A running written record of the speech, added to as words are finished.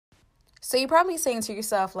So you're probably saying to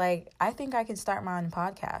yourself, like, I think I can start my own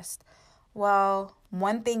podcast. Well,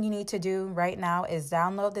 one thing you need to do right now is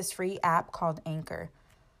download this free app called Anchor.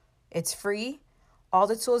 It's free. All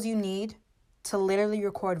the tools you need to literally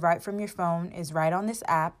record right from your phone is right on this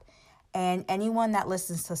app. And anyone that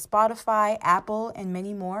listens to Spotify, Apple, and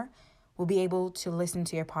many more will be able to listen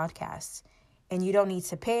to your podcasts. And you don't need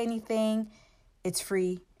to pay anything. It's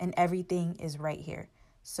free and everything is right here.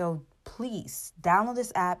 So please download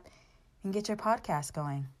this app and get your podcast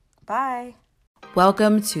going. Bye.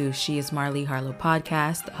 Welcome to She is Marley Harlow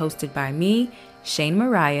podcast, hosted by me, Shane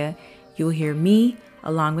Mariah. You'll hear me,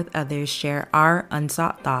 along with others, share our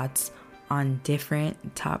unsought thoughts on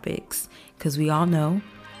different topics. Because we all know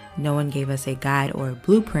no one gave us a guide or a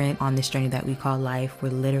blueprint on this journey that we call life. We're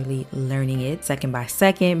literally learning it second by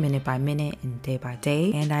second, minute by minute, and day by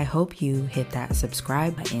day. And I hope you hit that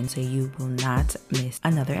subscribe button so you will not miss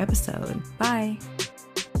another episode. Bye.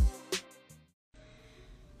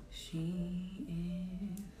 She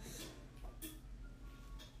is...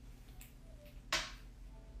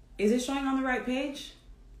 Is it showing on the right page?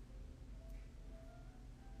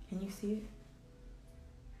 Can you see it?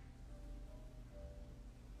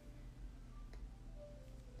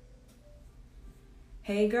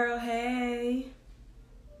 Hey girl, hey.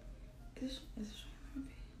 Is it showing on the right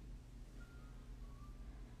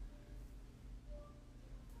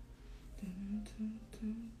page?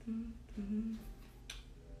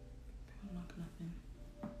 Nothing.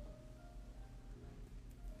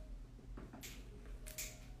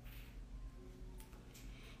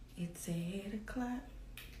 It's 8 o'clock.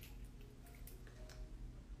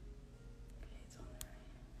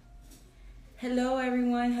 Hello,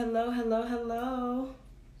 everyone. Hello.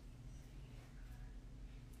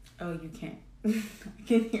 Oh, you can't. I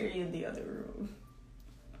can hear you in the other room.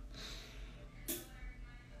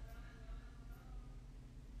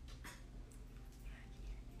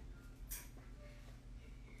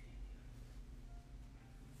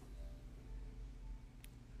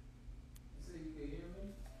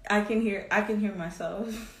 I can hear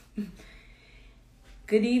myself.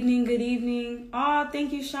 Good evening. Oh,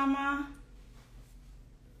 thank you, Shama.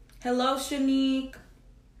 Hello, Shanique.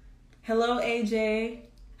 Hello, AJ.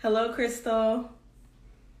 Hello, Crystal.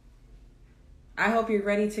 I hope you're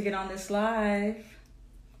ready to get on this live.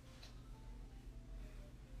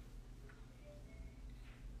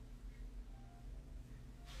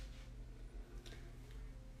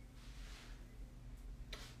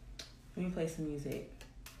 Let me play some music.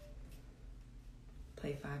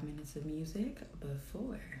 Play 5 minutes of music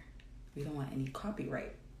before. We don't want any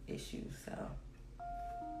copyright issues, so.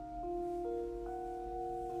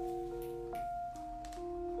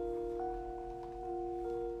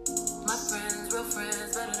 My friends, real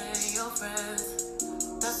friends, better than your friends.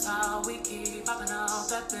 That's how we keep popping out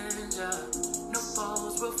that binge, yeah. No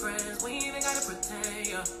foes, real friends, we ain't even gotta pretend,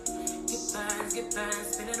 yeah. Get bands,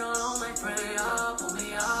 spinning on my friends. Pull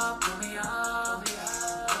me up,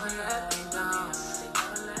 never let me down.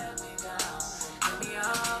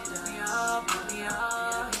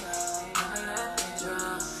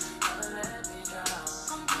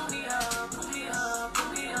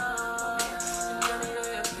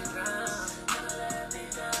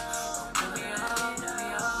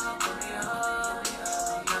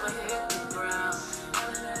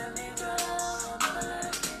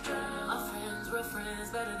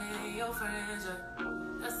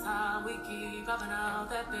 Popping out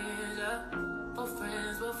that bitch, yeah. Oh,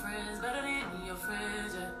 friends, better than your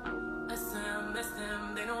friends, yeah. Miss them,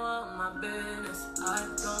 they know all my business. I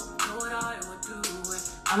don't know what I would do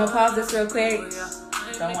with. I'm gonna pause this real quick.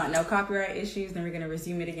 Don't want no copyright issues, then we're gonna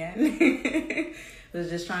resume it again. Was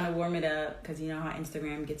just trying to warm it up, because you know how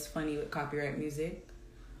Instagram gets funny with copyright music.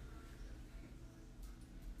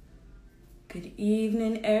 Good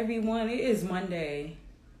evening, everyone. It is Monday.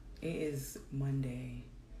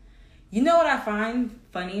 You know what I find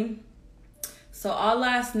funny? So all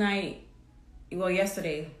last night, last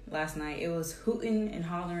night, it was hooting and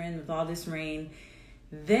hollering with all this rain.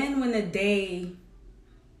 Then when the day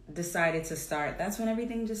decided to start, that's when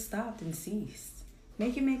everything just stopped and ceased.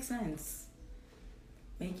 Make it make sense.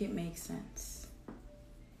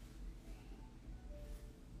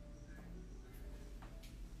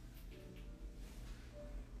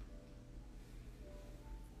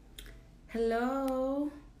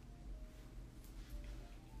 Hello.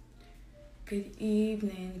 Good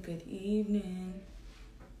evening.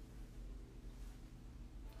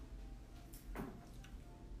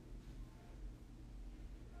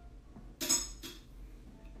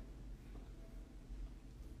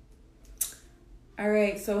 All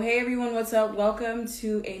right, so hey everyone, what's up? Welcome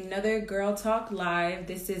to another Girl Talk Live.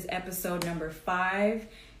 This is episode number 5,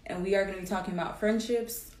 and we are going to be talking about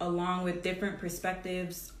friendships along with different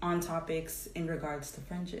perspectives on topics in regards to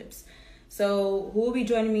friendships. So who will be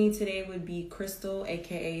joining me today would be Crystal,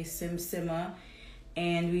 aka Sim Sima,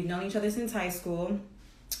 and we've known each other since high school.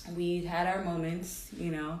 We've had our moments,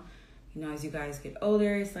 you know, as you guys get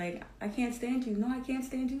older, it's like, I can't stand you. No, I can't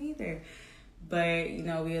stand you either. But, you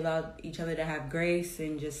know, we allowed each other to have grace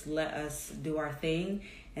and just let us do our thing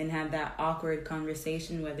and have that awkward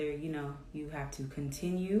conversation, whether, you know, you have to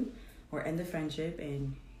continue or end the friendship.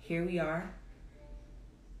 And here we are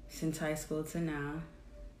since high school to now.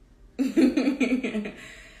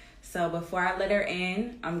 So before I let her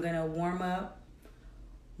in, I'm going to warm up.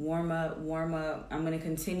 I'm going to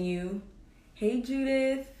continue. Hey,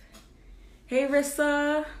 Judith. Hey,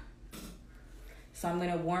 Rissa. So I'm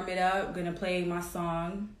going to warm it up. I'm going to play my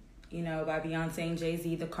song, you know, by Beyonce and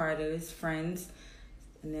Jay-Z, The Carters, Friends.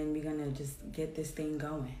 And then we're going to just get this thing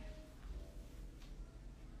going.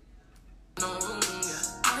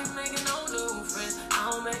 I ain't making no new friends.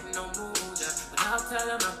 I don't make no moves, yeah. But I'll tell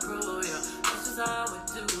them my crew, yeah. This is how we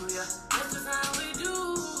do, yeah. This is how we do.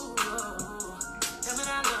 Tell me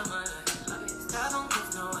that I love my life. Love it. Stop on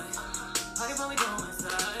this noise. Party when we go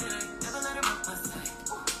inside. Never let her rock my side.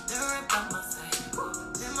 Never right by my side.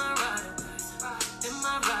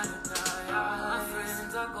 My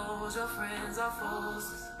friends are goals, your friends are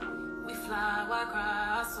foes. We fly, why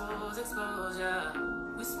cry, our souls exposure.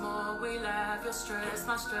 We smoke, we laugh, your stress,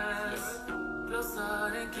 my stress.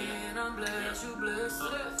 Closer than kin, I'm blessed, you blessed.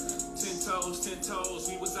 10 toes,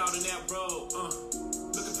 we was out in that road,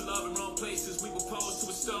 looking for love in wrong places, we were posed to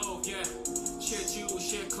a stove, yeah. Share jewels,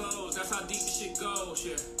 share clothes, that's how deep the shit goes,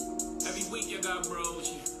 yeah. Every week you got bros,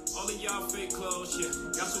 yeah. All of y'all fake clothes, yeah.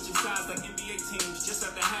 Y'all switching sides like NBA teams just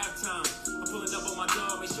after halftime. I'm pulling up on my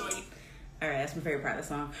dog, make sure he... Alright, that's my favorite part of the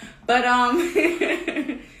song. But, I'm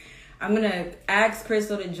gonna ask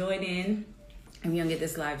Crystal to join in. And we're gonna get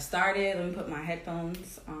this live started. Let me put my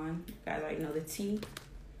headphones on. You guys already know the T.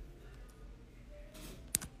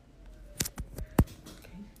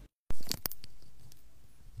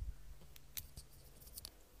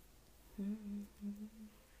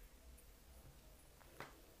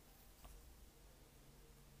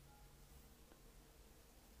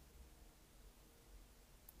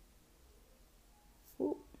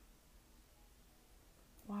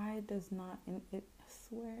 Why does not it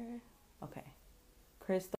swear? Okay.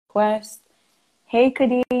 Crystal Quest. Hey,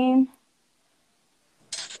 Kadeem.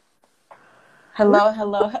 Hello.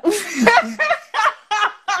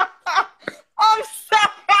 I'm sorry.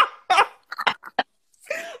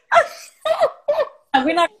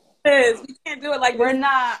 We're not this. We can't do it like We're this.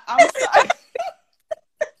 not. I'm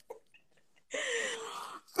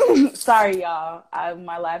sorry. Sorry, y'all.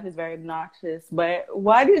 My laugh is very obnoxious, but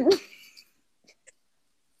why did...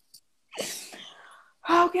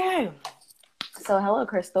 Okay. So, hello,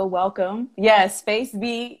 Crystal. Welcome. Yes, Space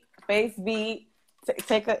Beat.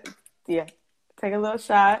 Take a little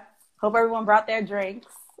shot. Hope everyone brought their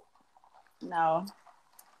drinks. No.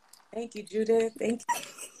 Thank you, Judith. Thank you.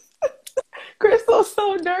 Crystal's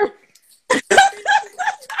so dirty.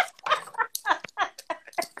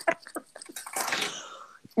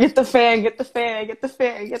 Get the fan.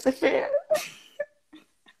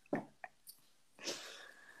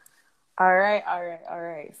 All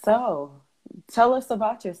right. So, tell us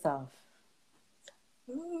about yourself.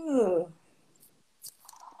 Ooh.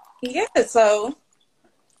 Yeah, so,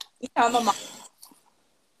 you know, I'm a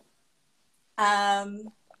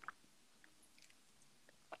mom.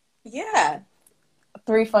 Yeah.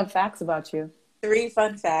 3 fun facts about you. 3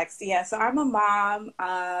 fun facts. Yeah, so I'm a mom.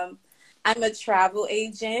 I'm a travel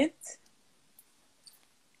agent.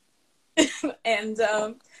 And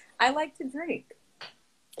I like to drink.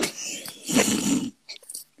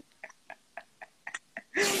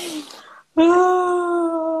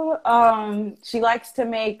 She likes to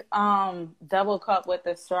make double cup with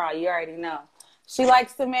a straw. You already know. She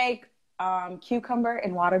likes to make cucumber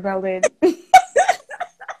and watermelon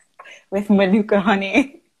with manuka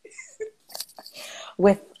honey,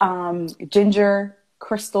 with ginger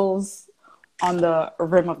crystals on the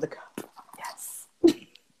rim of the cup. Yes.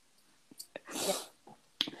 Yeah.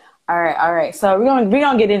 All right. So we're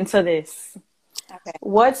gonna get into this. Okay.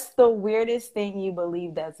 What's the weirdest thing you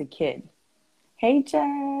believed as a kid? Hey,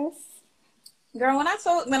 Jess. Girl, when I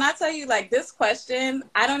tell you like this question,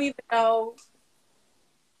 I don't even know.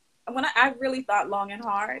 I really thought long and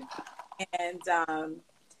hard, and I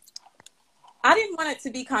didn't want it to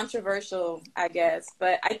be controversial, I guess,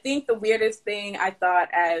 but I think the weirdest thing I thought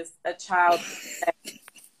as a child,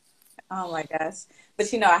 Oh my gosh.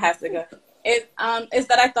 But you know I have to go. It's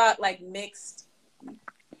that I thought like mixed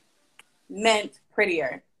meant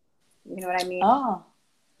prettier. You know what I mean? Oh,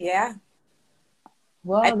 Yeah. I,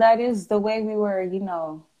 well, that is the way we were,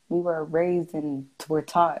 we were raised and were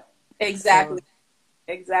taught. So, exactly.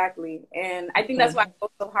 Exactly. And I think that's okay. why I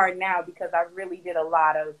go so hard now because I really did a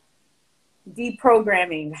lot of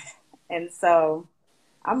deprogramming. And so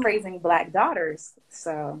I'm raising Black daughters.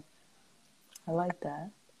 So I like that.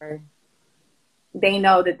 they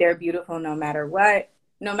know that they're beautiful no matter what,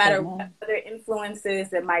 no matter what Amen. other influences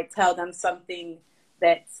that might tell them something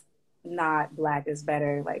that's not Black is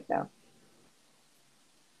better. Like, no.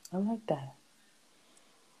 I like that.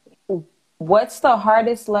 What's the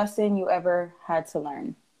hardest lesson you ever had to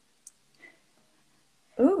learn?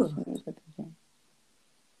 Ooh.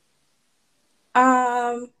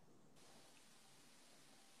 Um,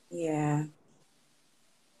 yeah.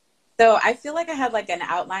 So I feel like I had like an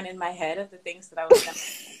outline in my head of the things that I was going to.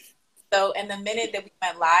 So in the minute that we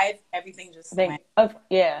went live, everything I just think, went.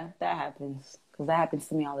 yeah, that happens. Because that happens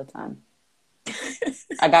to me all the time.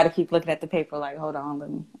 I got to keep looking at the paper like, hold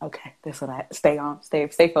on, okay, this is what I stay on, stay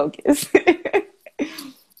focused.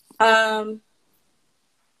 um,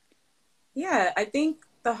 yeah, I think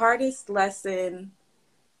the hardest lesson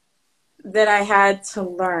that I had to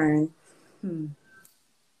learn.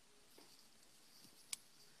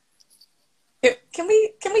 Can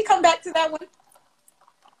we come back to that one?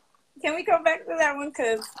 Can we come back to that one?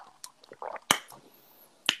 Because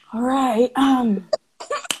All right.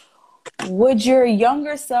 Would your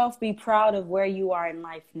younger self be proud of where you are in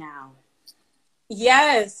life now?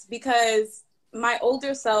 yes, because my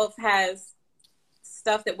older self has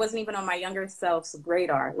stuff that wasn't even on my younger self's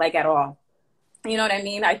radar, like at all. You know what I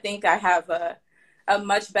mean? I think I have a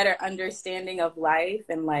much better understanding of life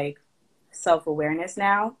and like self-awareness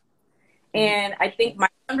now. And I think my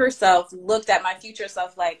younger self looked at my future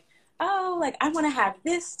self like, oh, like I want to have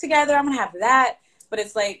this together. I'm going to have that. But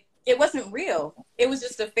it's like, it wasn't real. It was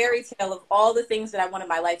just a fairy tale of all the things that I wanted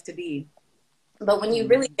my life to be. But when you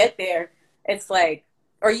really get there, it's like,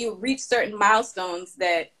 or you reach certain milestones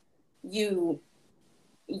that you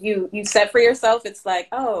you set for yourself, it's like,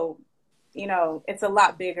 oh, you know, it's a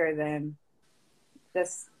lot bigger than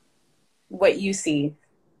just what you see.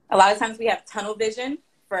 A lot of times we have tunnel vision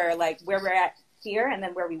for like where we're at here and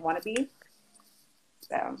then where we want to be.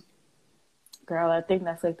 So, Girl, I think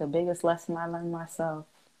that's like the biggest lesson I learned myself.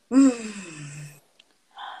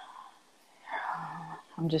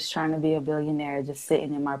 I'm just trying to be a billionaire, just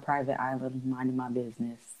sitting in my private island, minding my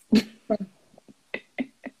business.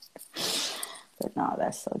 But no,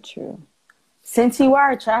 that's so true. Since you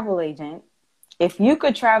are a travel agent, if you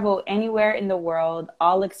could travel anywhere in the world,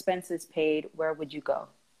 all expenses paid, where would you go?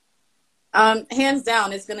 hands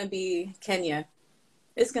down, it's gonna be Kenya.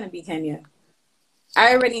 It's gonna be Kenya.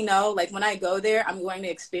 I already know, like when I go there, I'm going to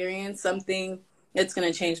experience something that's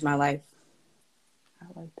gonna change my life. I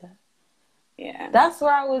like that. Yeah. That's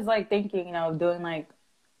where I was like thinking, doing like,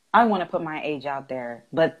 I want to put my age out there.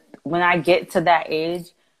 But when I get to that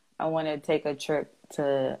age, I want to take a trip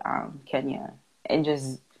to Kenya and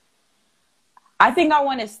just, I think I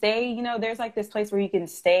want to stay, there's like this place where you can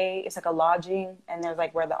stay. It's like a lodging and there's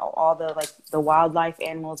like where all the like the wildlife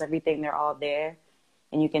animals, everything, they're all there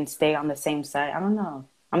and you can stay on the same site. I don't know.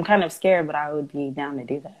 I'm kind of scared, but I would be down to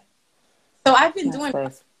do that. So I've been Nice doing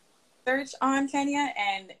place. research on Kenya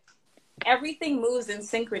and everything moves in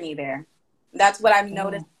synchrony there. That's what I've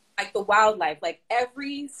noticed. Oh, Like the wildlife, like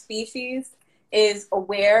every species is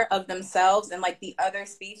aware of themselves and like the other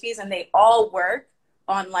species, and they all work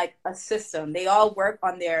on like a system. They all work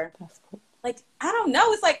on their, that's cool. like, I don't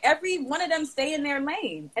know. It's like every one of them stay in their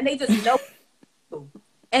lane and they just know.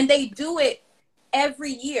 And they do it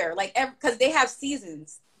every year, like, because they have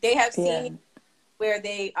seasons. They have Yeah. seasons where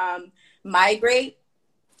they migrate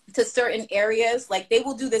to certain areas. Like they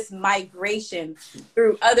will do this migration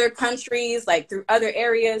through other countries, like through other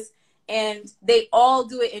areas, and they all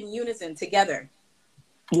do it in unison together.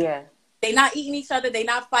 Yeah. They not eating each other, they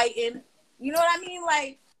not fighting. You know what I mean?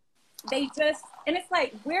 Like they just, and it's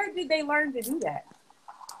like, where did they learn to do that?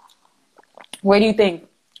 Where do you think?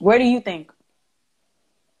 Where do you think?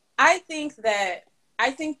 I think that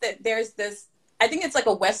there's this, I think it's like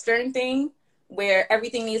a Western thing where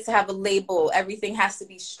everything needs to have a label, everything has to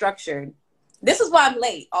be structured. This is why I'm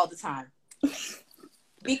late all the time.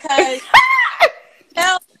 Because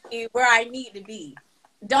tell me where I need to be.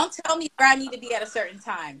 Don't tell me where I need to be at a certain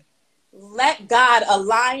time. Let God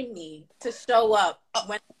align me to show up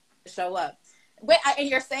when I show up. And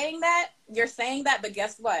you're saying that, but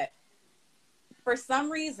guess what? For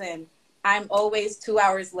some reason, I'm always 2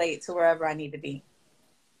 hours late to wherever I need to be.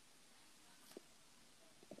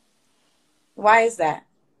 Why is that?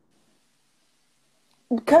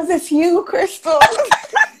 Because it's you, Crystal.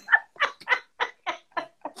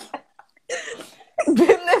 Been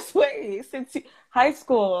this way since high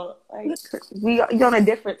school. Like, you're on a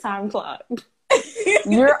different time clock.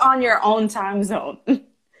 You're on your own time zone.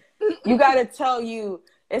 You gotta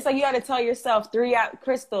it's like you gotta tell yourself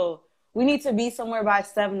Crystal, we need to be somewhere by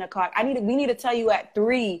 7 o'clock. We need to tell you at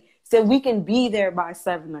 3 so we can be there by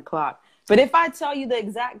 7 o'clock. But if I tell you the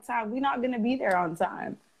exact time, we're not gonna be there on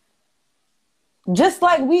time. Just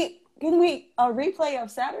like can we a replay of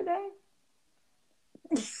Saturday?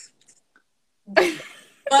 But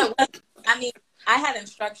I mean, I had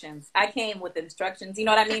instructions. I came with instructions. You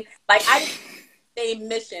know what I mean? Like, I didn't have the same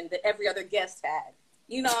mission that every other guest had.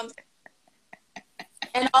 You know what I'm saying?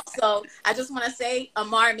 And also, I just want to say,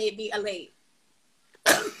 Amar made me late.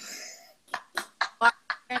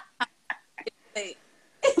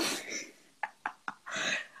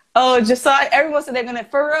 Oh, just so everyone said they're gonna,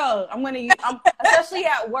 for real. I'm especially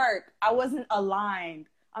at work. I wasn't aligned.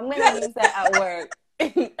 I'm gonna use that at work. Who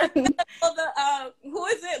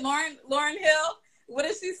is it? Lauren Hill. What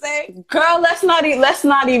did she say? Girl, let's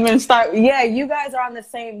not even start. Yeah, you guys are on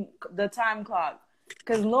the time clock.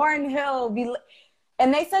 Because Lauren Hill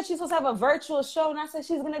and they said she's supposed to have a virtual show, and I said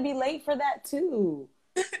she's gonna be late for that too.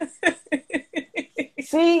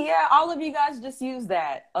 See, yeah, all of you guys just use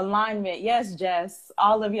that alignment. Yes, Jess,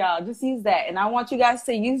 all of y'all just use that, and I want you guys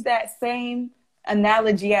to use that same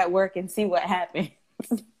analogy at work and see what happens.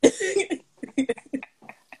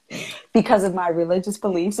 Because of my religious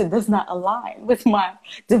beliefs, it does not align with my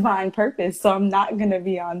divine purpose, so I'm not going to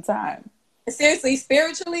be on time. Seriously,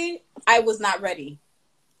 spiritually, I was not ready.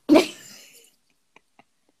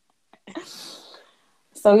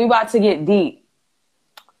 So we about to get deep.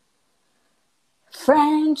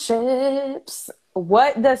 Friendships.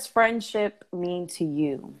 What does friendship mean to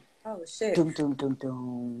you? Oh, shit. Dum, dum, dum,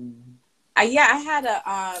 dum. I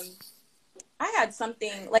had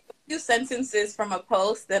something, like a few sentences from a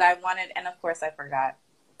post that I wanted, and of course I forgot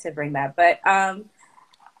to bring that. But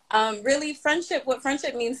really, what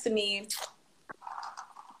friendship means to me,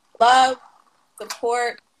 love,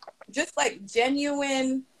 support, just like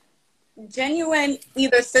genuine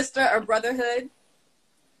either sister or brotherhood.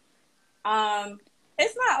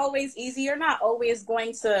 It's not always easy. You're not always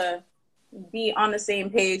going to be on the same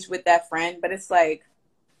page with that friend, but it's like,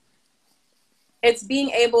 it's being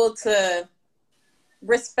able to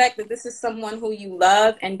respect that this is someone who you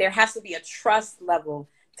love, and there has to be a trust level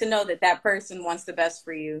to know that that person wants the best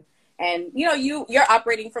for you. And you know, you're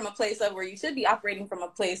operating from a place of where you should be operating from a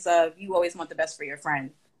place of you always want the best for your friend.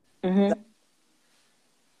 Mm-hmm. So.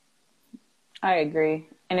 I agree.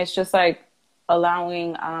 And it's just like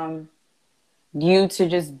allowing you to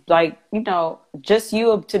just like, you know, just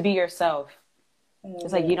you to be yourself. Mm-hmm.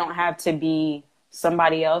 It's like you don't have to be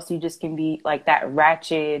somebody else. You just can be like that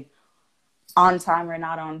ratchet on time or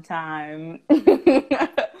not on time,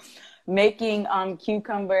 making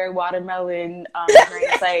cucumber, watermelon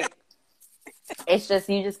drinks. Like, it's just,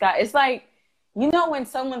 it's like, you know, when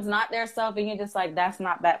someone's not their self and you're just like, that's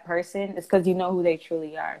not that person, it's because you know who they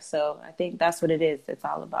truly are. So I think that's what it is. It's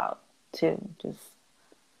all about too.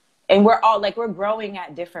 And we're growing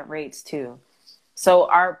at different rates too. So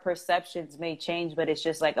our perceptions may change, but it's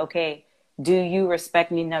just like, okay, do you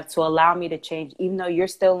respect me enough to allow me to change, even though you're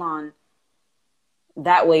still on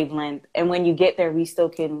that wavelength? And when you get there, we still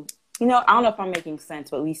can, you know, I don't know if I'm making sense,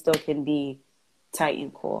 but we still can be tight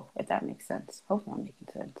and cool, if that makes sense. Hopefully I'm making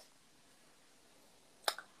sense.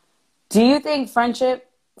 Do you think friendship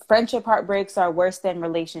heartbreaks are worse than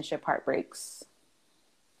relationship heartbreaks?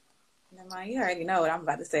 You already know what I'm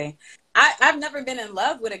about to say. I've never been in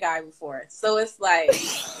love with a guy before, so it's like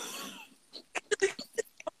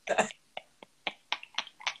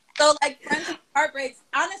so like friendship heartbreaks,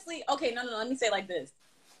 honestly, okay, no, let me say it like this.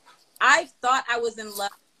 I thought I was in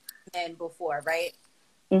love with men before, right?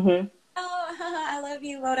 Mm-hmm. Oh, I love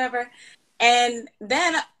you, whatever. And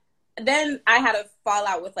then I had a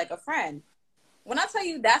fallout with like a friend. When I tell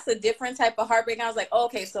you that's a different type of heartbreak, I was like, oh,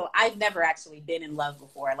 okay, so I've never actually been in love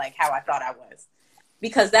before, like how I thought I was.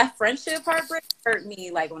 Because that friendship heartbreak hurt me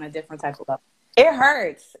like on a different type of level. It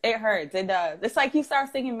hurts. It does. It's like you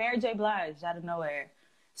start singing Mary J. Blige out of nowhere.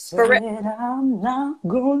 Said I'm not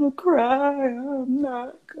gonna cry. I'm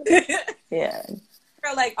not gonna. Yeah.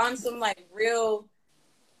 Like on some like real,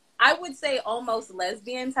 I would say almost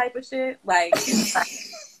lesbian type of shit. Like,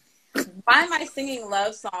 why am I singing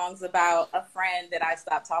love songs about a friend that I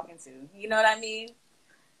stopped talking to? You know what I mean?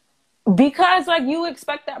 Because like you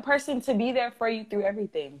expect that person to be there for you through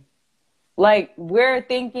everything. Like we're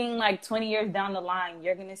thinking like 20 years down the line,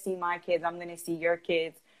 you're going to see my kids, I'm going to see your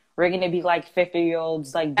kids. We're going to be like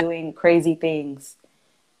 50-year-olds, like doing crazy things.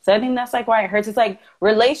 So I think that's like why it hurts. It's like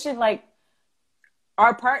like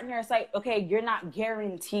our partner is like, okay, you're not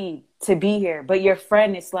guaranteed to be here, but your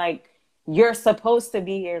friend is like, you're supposed to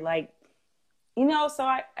be here. Like, you know,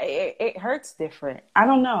 so it hurts different. I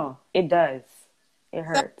don't know. It does. It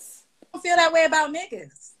hurts. I don't feel that way about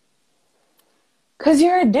niggas. Because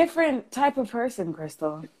you're a different type of person,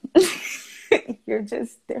 Crystal. You're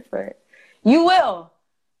just different. You will.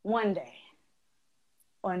 One day.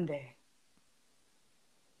 One day.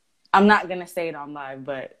 I'm not going to say it on live,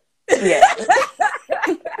 but yeah.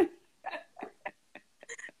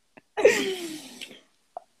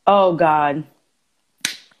 Oh, God.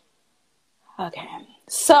 Okay.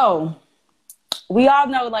 So we all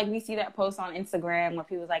know, like, we see that post on Instagram where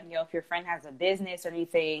people's like, yo, if your friend has a business or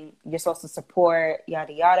anything, you're supposed to support,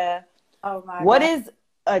 yada, yada. Oh, my God. What is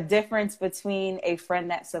a difference between a friend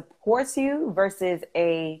that supports you versus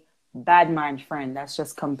a bad mind friend that's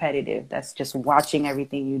just competitive, that's just watching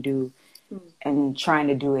everything you do and trying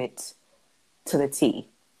to do it to the T?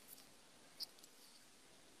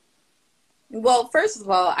 Well, first of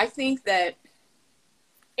all, I think that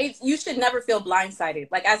you should never feel blindsided.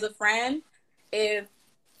 Like, as a friend, if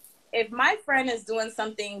my friend is doing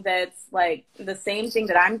something that's like the same thing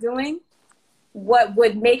that I'm doing, what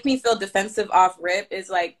would make me feel defensive off rip is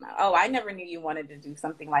like, oh, I never knew you wanted to do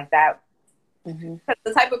something like that. Mm-hmm.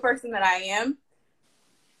 The type of person that I am,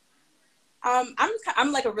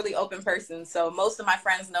 I'm like a really open person. So most of my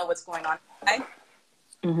friends know what's going on. Right?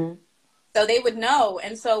 Mm-hmm. So they would know.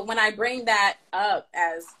 And so when I bring that up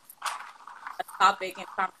as a topic and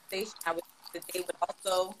conversation, I would that they would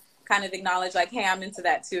also kind of acknowledge like, hey, I'm into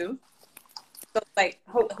that too. So like,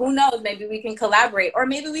 who knows? Maybe we can collaborate, or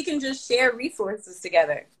maybe we can just share resources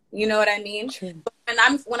together. You know what I mean? True.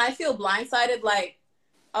 When I feel blindsided, like,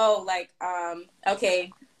 oh, like, okay,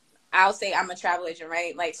 I'll say I'm a travel agent,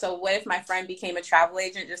 right? Like, so what if my friend became a travel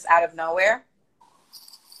agent just out of nowhere?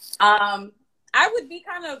 I would be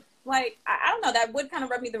kind of like, I don't know, that would kind of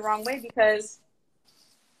rub me the wrong way, because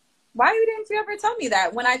why didn't you ever tell me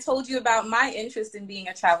that when I told you about my interest in being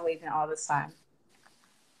a travel agent all this time?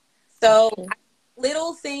 So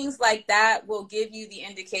little things like that will give you the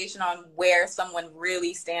indication on where someone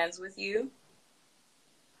really stands with you.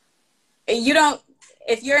 And you don't,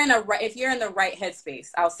 if you're in the right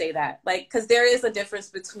headspace, I'll say that. Like, because there is a difference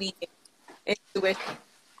between intuition,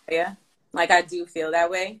 yeah. Like, I do feel that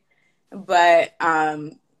way, but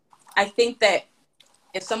I think that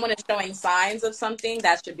if someone is showing signs of something,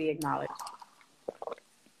 that should be acknowledged.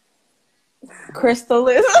 Crystal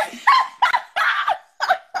is.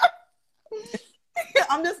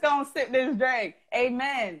 I'm just gonna sip this drink.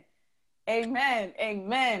 Amen. Amen.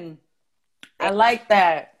 Amen. I like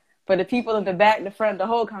that. For the people in the back, the front, the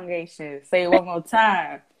whole congregation, say it one more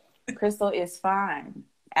time. Crystal is fine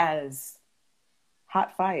as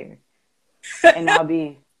hot fire. And I'll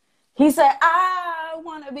be, he said, I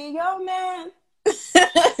want to be your man.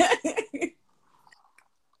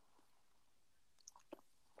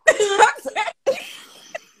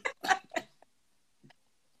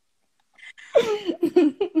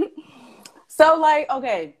 So, like,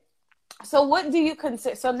 okay. So what do you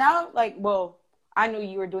consider? So now, like, well, I knew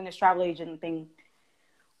you were doing this travel agent thing.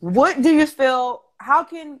 What do you feel? How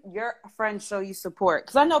can your friends show you support?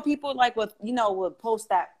 Because I know people like would post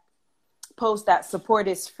that support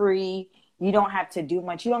is free. You don't have to do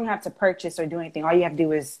much. You don't have to purchase or do anything. All you have to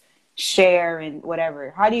do is share and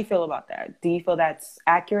whatever. How do you feel about that? Do you feel that's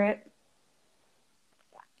accurate?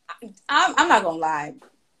 I'm not gonna lie,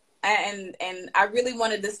 and I really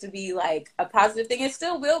wanted this to be like a positive thing. It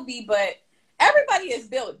still will be, but everybody is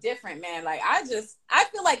built different, man. Like, I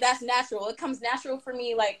feel like that's natural. It comes natural for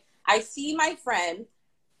me. Like, I see my friend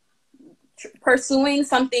pursuing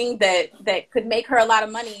something that could make her a lot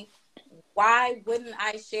of money. Why wouldn't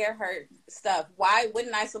I share her stuff? Why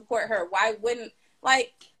wouldn't I support her? Why wouldn't,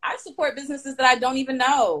 like, I support businesses that I don't even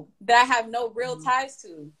know, that I have no real ties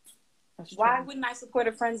to. Why wouldn't I support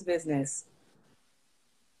a friend's business?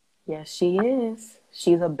 Yes, she is.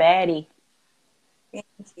 She's a baddie. Thank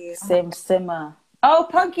you. Simma. Oh,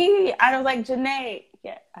 Punky. I was like, Janae.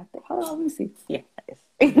 Yeah, I think. Hold on, let me see. Yeah,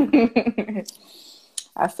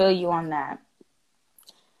 I feel you on that.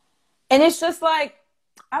 And it's just like,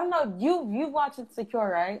 I don't know. You watch Insecure,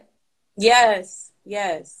 right? Yes.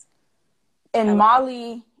 And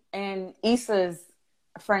Molly and Issa's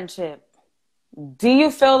friendship. Do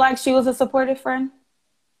you feel like she was a supportive friend?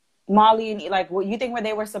 Molly and like, what you think where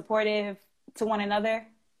they were supportive to one another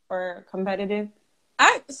or competitive?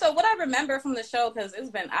 So what I remember from the show, because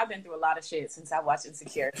I've been through a lot of shit since I watched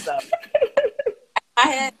Insecure. So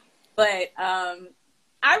but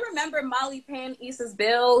I remember Molly paying Issa's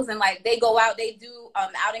bills, and like they go out, they do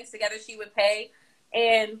outings together. She would pay,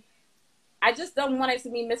 and I just don't want it to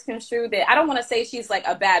be misconstrued that I don't want to say she's like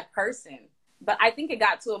a bad person, but I think it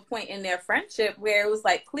got to a point in their friendship where it was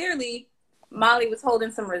like clearly Molly was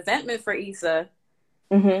holding some resentment for Issa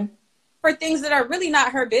for things that are really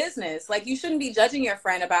not her business. Like you shouldn't be judging your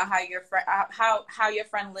friend about how your friend how your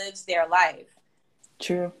friend lives their life.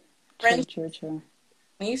 True. Friends, True.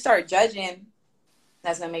 when you start judging,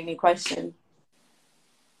 that's gonna make me question.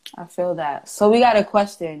 I feel that. So we got a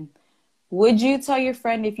question. Would you tell your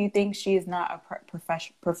friend if you think she is not a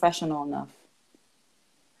professional enough?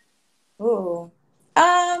 Ooh.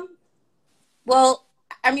 Well,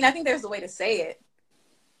 I mean, I think there's a way to say it.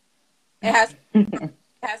 It has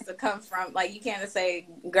to come from, like, you can't just say,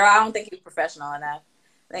 girl, I don't think you're professional enough.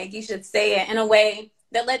 Like, you should say it in a way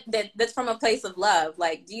that's from a place of love.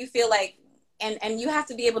 Like, do you feel like, and you have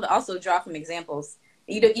to be able to also draw from examples.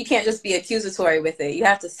 You can't just be accusatory with it. You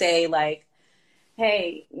have to say, like,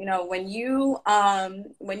 hey, you know, when you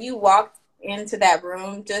walked into that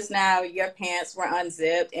room just now, your pants were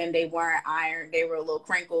unzipped and they weren't ironed. They were a little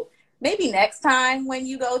crinkled. Maybe next time when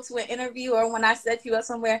you go to an interview or when I set you up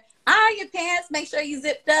somewhere, iron your pants, make sure you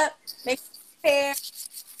zipped up, make sure your hair.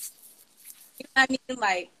 You know what I mean?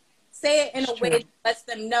 Like, say it in a way that lets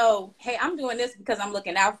them know, hey, I'm doing this because I'm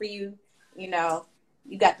looking out for you. You know,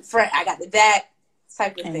 you got the front, I got the back,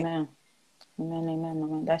 type of thing.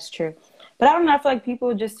 Amen. That's true. But I don't know. I feel like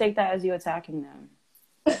people just take that as you attacking them.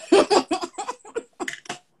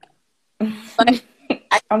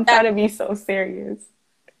 I'm trying to be so serious.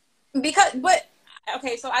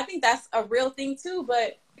 Okay, so I think that's a real thing too,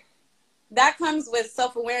 but that comes with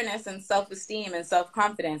self-awareness and self-esteem and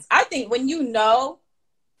self-confidence. I think when you know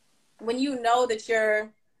that you're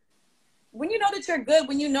good,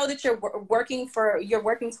 when you know that you're working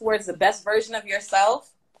towards the best version of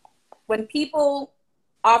yourself, when people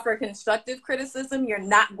offer constructive criticism, you're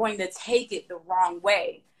not going to take it the wrong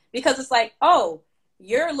way, because it's like, oh,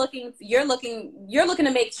 you're looking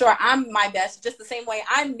to make sure I'm my best, just the same way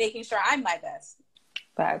I'm making sure I'm my best.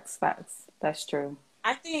 Facts. That's true.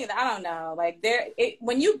 I don't know, like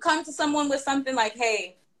when you come to someone with something like,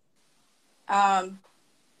 hey, I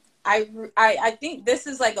think this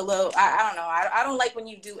is like a little, I don't know, I don't like when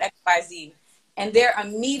you do XYZ, and their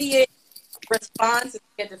immediate response is to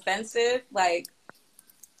get defensive. Like,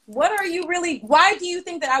 what are you really, why do you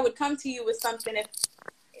think that I would come to you with something if,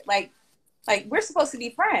 like we're supposed to be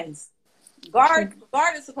friends. Guard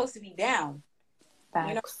is supposed to be down. Facts.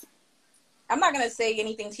 You know, I'm not gonna say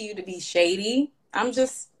anything to you to be shady. I'm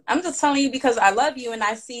just telling you because I love you and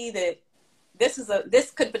I see that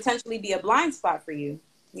this could potentially be a blind spot for you.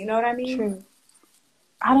 You know what I mean? True.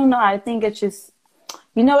 I don't know. I think it's just,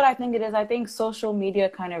 you know what I think it is? I think social media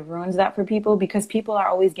kind of ruins that for people because people are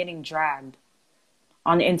always getting dragged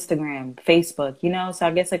on Instagram, Facebook, you know? So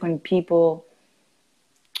I guess like when people,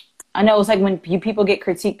 I know it's like when people get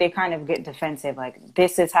critiqued, they kind of get defensive. Like,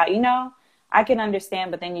 this is how, you know, I can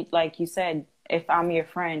understand. But then, like you said, if I'm your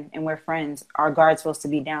friend and we're friends, our guard's supposed to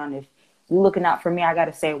be down. If you're looking out for me, I got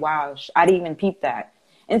to say, wow, I didn't even peep that.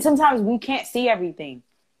 And sometimes we can't see everything.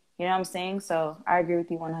 You know what I'm saying? So I agree with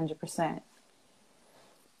you 100%.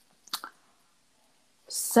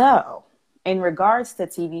 So in regards to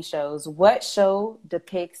TV shows, what show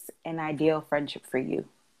depicts an ideal friendship for you?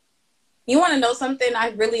 You want to know something?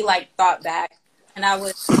 I really thought back, and I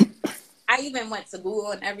even went to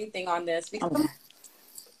Google and everything on this, because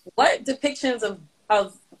what depictions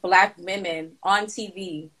of Black women on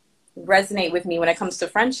TV resonate with me when it comes to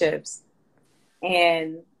friendships?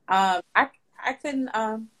 And I couldn't.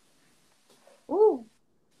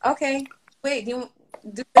 Okay. Wait. Do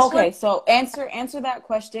this okay. one? So answer that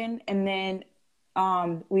question, and then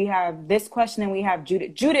we have this question, and we have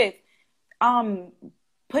Judith. Judith,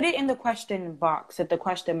 put it in the question box at the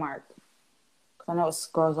question mark. I know it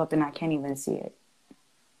scrolls up and I can't even see it.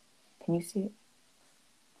 Can you see it?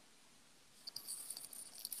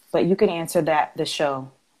 But you can answer the show,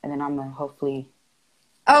 and then I'm gonna hopefully.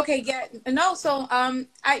 Okay. Yeah. No. So I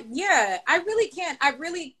really can't. I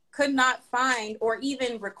really could not find or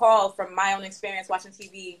even recall from my own experience watching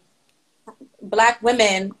TV Black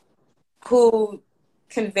women who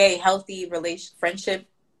convey healthy friendship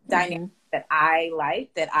dynamics that I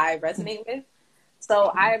like, that I resonate with.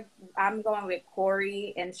 So I'm going with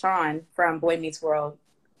Corey and Sean from Boy Meets World.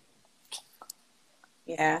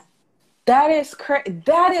 Yeah. That is,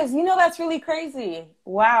 you know, that's really crazy.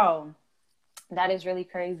 Wow. That is really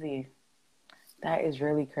crazy.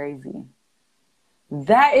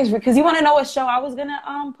 That is because you want to know what show I was going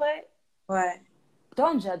to put? What?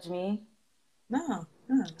 Don't judge me. No.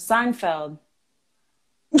 Seinfeld.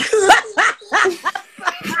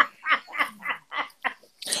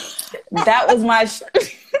 That was my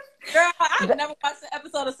Girl, I've never watched an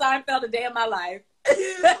episode of Seinfeld a day in my life.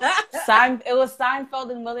 It was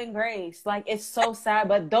Seinfeld and Will and Grace. Like, it's so sad,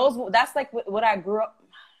 but that's like what I grew up.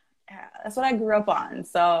 That's what I grew up on.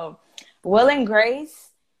 So, Will and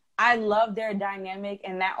Grace, I love their dynamic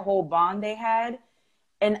and that whole bond they had.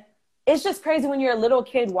 And it's just crazy when you're a little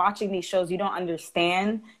kid watching these shows, you don't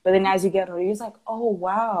understand. But then as you get older, you're just like, oh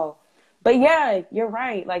wow. But yeah, you're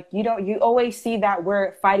right. Like, you always see that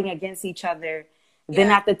we're fighting against each other. Then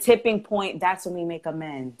at the tipping point, that's when we make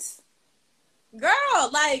amends. Girl,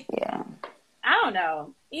 like, yeah, I don't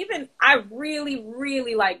know. Even I really,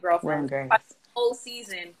 really like Girlfriend. I watched the whole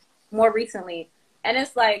season more recently, and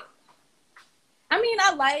it's like, I mean,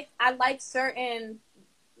 I like certain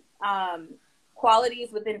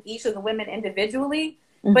qualities within each of the women individually,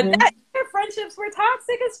 but their friendships were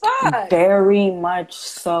toxic as fuck. Very much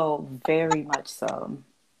so. Very much so.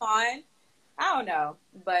 I don't know,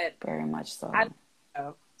 but very much so. I don't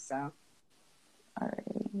know, so. All right.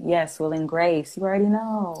 Yes, Will and Grace. You already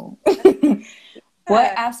know.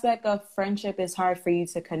 What aspect of friendship is hard for you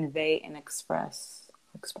to convey and express?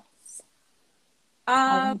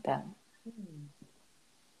 I like that.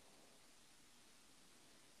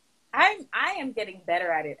 I am getting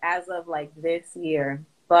better at it as of like this year,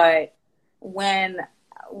 but when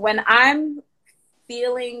I'm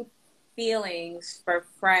feeling feelings for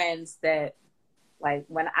friends that, like,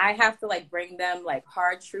 when I have to like bring them like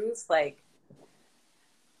hard truths, like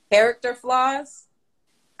character flaws,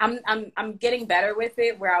 I'm getting better with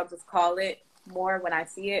it, where I'll just call it more when I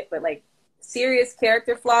see it. But like serious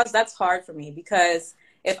character flaws, that's hard for me, because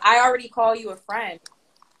if I already call you a friend,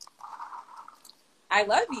 I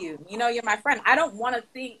love you, you know, you're my friend, I don't want to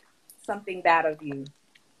think something bad of you.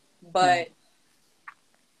 But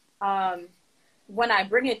when I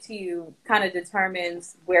bring it to you, kind of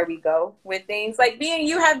determines where we go with things. Like, me and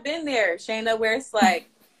you have been there, Shayna, where it's like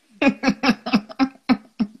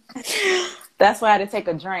that's why I had to take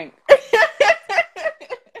a drink.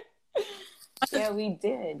 Yeah, we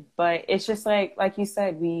did. But it's just like you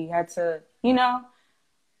said, we had to, you know,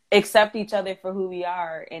 accept each other for who we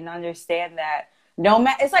are and understand that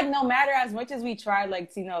it's like no matter as much as we try,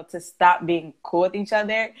 like, you know, to stop being cool with each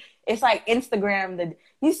other, it's like Instagram,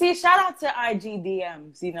 you see, shout out to IG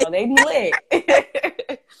DMs, you know, they be lit.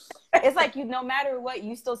 It's like, no matter what,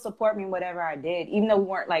 you still support me in whatever I did, even though we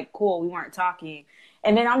weren't like cool, we weren't talking.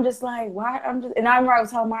 And then I'm just like, why? And I remember I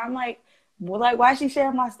was telling her, I'm like, well, like, why she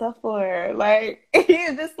share my stuff for? Like,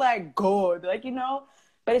 it's just like gold, like, you know.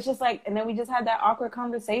 But it's just like, and then we just had that awkward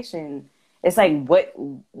conversation. It's like,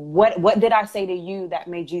 what did I say to you that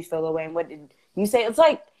made you feel away? And what did you say? It's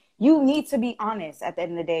like, you need to be honest at the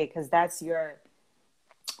end of the day, because that's your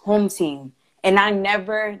home team. And I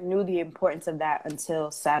never knew the importance of that until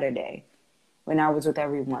Saturday when I was with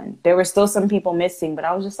everyone. There were still some people missing, but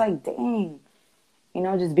I was just like, dang, you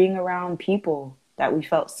know, just being around people that we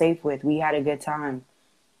felt safe with. We had a good time,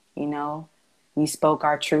 you know. We spoke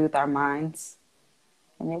our truth, our minds,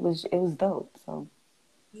 and it was dope. So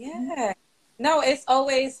yeah. No, it's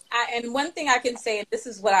always, and one thing I can say, and this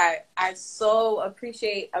is what I so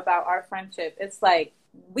appreciate about our friendship, it's like,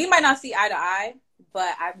 we might not see eye to eye,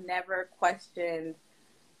 but I've never questioned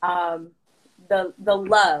the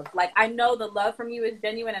love. Like, I know the love from you is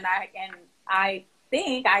genuine, and I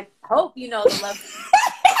hope you know the love.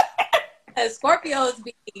 Because Scorpios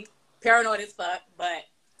be paranoid as fuck, but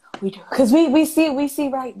we do, because we see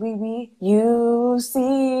right. You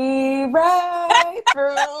see right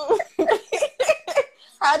through.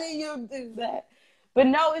 How do you do that? But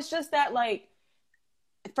no, it's just that, like,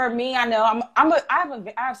 for me, I know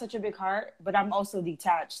I have such a big heart, but I'm also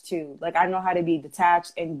detached too. Like, I know how to be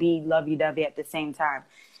detached and be lovey-dovey at the same time.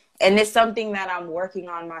 And it's something that I'm working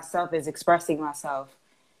on myself, is expressing myself,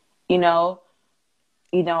 you know,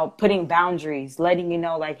 putting boundaries, letting you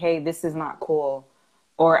know, like, hey, this is not cool,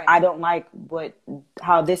 or right. I don't like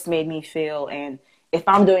how this made me feel. And if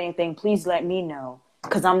I'm doing anything, please let me know,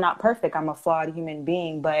 because I'm not perfect. I'm a flawed human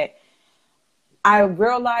being. But I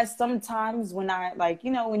realize sometimes when I, like,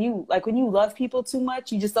 you know, when you love people too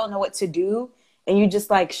much, you just don't know what to do, and you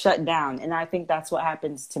just like shut down. And I think that's what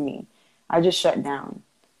happens to me. I just shut down,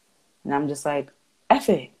 and I'm just like, F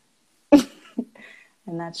it.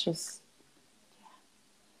 And that's just,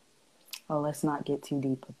 well, let's not get too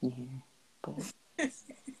deep up in here. But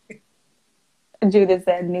Judith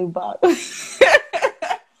said new box.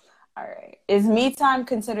 All right. Is me time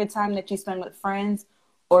considered time that you spend with friends,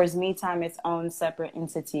 or is me time its own separate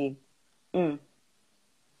entity? Oh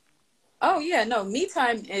yeah, no, me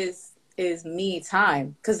time is me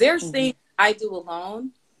time. Because there's things I do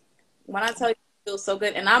alone When I tell you it feels so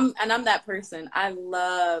good, and I'm that person. I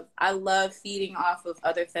love feeding off of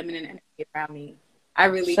other feminine energy around me. I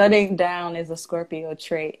really do. Shutting down is a Scorpio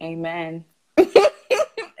trait. Amen.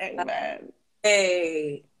 Amen.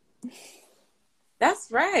 Hey, that's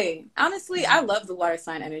right. Honestly, I love the water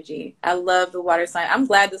sign energy. I love the water sign. I'm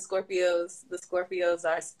glad the Scorpios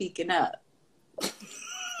are speaking up.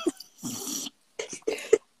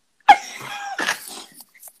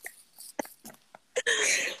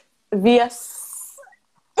 Yes.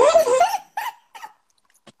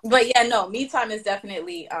 But yeah, no, me time is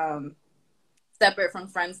definitely separate from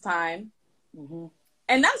friends time. Mm-hmm.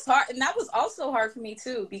 And that's hard. And that was also hard for me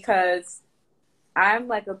too, because I'm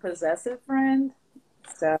like a possessive friend.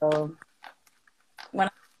 So when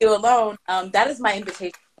I feel alone, that is my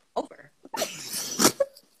invitation over.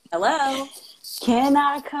 Hello. Can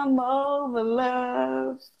I come over,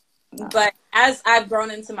 love? But as I've grown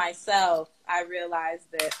into myself, I realized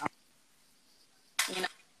that, you know,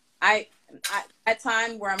 I at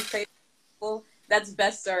time where I'm craving people, that's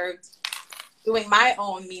best served doing my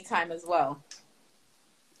own me time as well.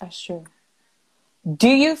 That's true. Do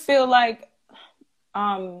you feel like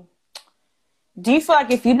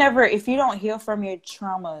if you don't heal from your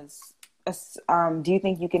traumas, do you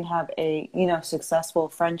think you can have successful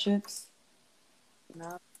friendships?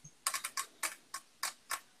 No.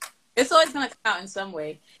 It's always gonna come out in some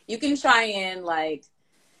way. You can try and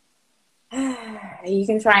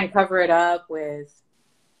cover it up with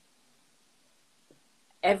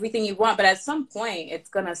everything you want, but at some point it's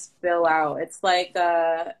gonna spill out. It's like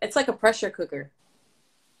a pressure cooker.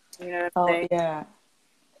 You know what I'm saying? Yeah.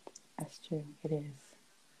 That's true. It is.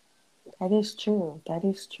 That is true. That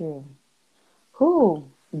is true. Who?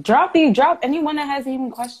 Drop anyone that has even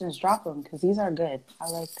questions, drop them, because these are good. I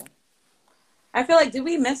like them. I feel like, did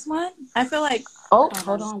we miss one? I feel like... Oh,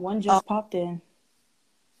 hold on. One just popped in.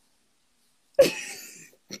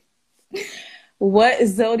 What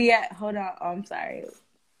zodiac? Hold on. Oh, I'm sorry.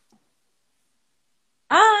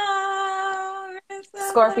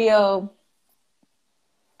 Scorpio.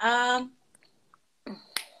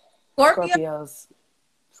 Scorpios.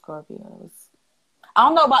 I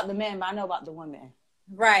don't know about the men, but I know about the women.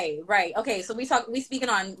 Right. Okay, so we speaking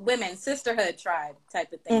on women, sisterhood, tribe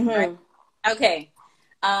type of thing, Mm-hmm. right? Okay.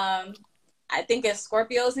 I think it's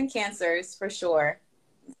Scorpios and Cancers for sure.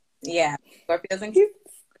 Yeah, Scorpios and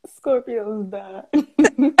Scorpios, that.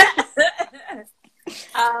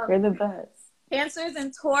 They're the best. Cancers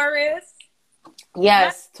and Taurus.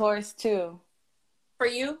 Yes, Taurus too. For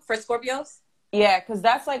you, for Scorpios? Yeah, because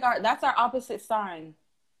that's our opposite sign.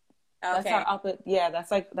 Okay. That's our opposite. Yeah, that's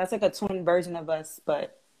like a twin version of us,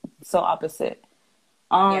 but so opposite.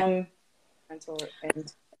 Yeah. And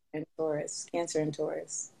Taurus, Cancer and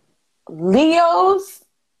Taurus. Leos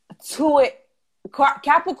to it.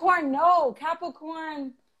 Capricorn, no.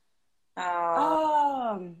 Capricorn.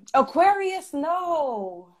 Aquarius,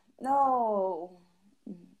 no.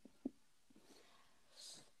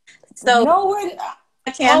 So no,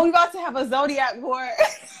 we about to have a zodiac war.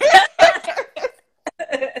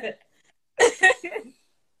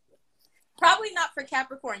 Probably not for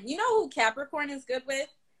Capricorn. You know who Capricorn is good with?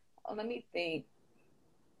 Oh, let me think.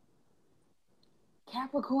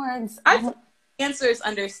 Capricorns. Cancers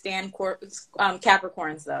understand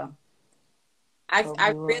Capricorns though. I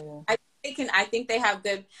think they have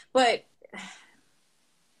good, but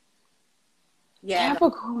yeah.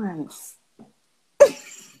 Capricorns.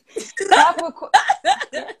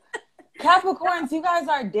 Capricorns, you guys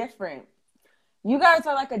are different. You guys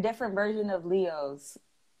are like a different version of Leos.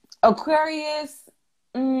 Aquarius,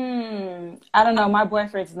 I don't know. My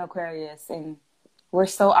boyfriend's an Aquarius, and we're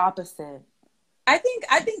so opposite. I think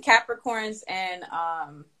Capricorns and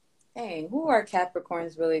who are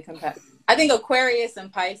Capricorns really compatible? I think Aquarius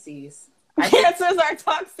and Pisces. Cancers are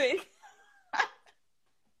toxic.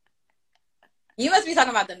 You must be talking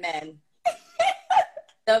about the men.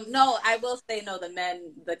 No, I will say no.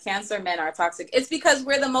 The Cancer men are toxic. It's because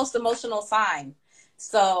we're the most emotional sign.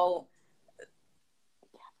 So,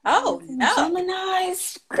 no.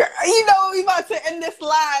 Geminis. You know we about to end this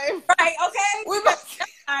live, right? Okay.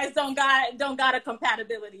 Geminis don't got a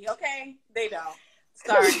compatibility. Okay, they don't.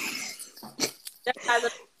 Sorry. Geminis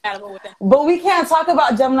are compatible with them. But we can't talk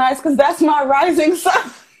about Geminis because that's my rising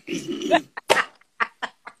sign.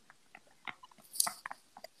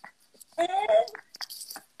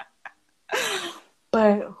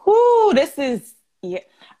 But this is, yeah.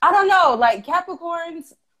 I don't know, like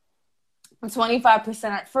Capricorns,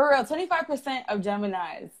 25%, for real, 25% of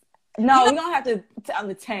Geminis. No, we don't have to on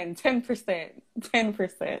the 10%.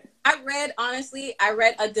 I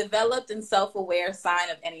read a developed and self-aware sign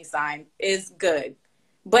of any sign is good.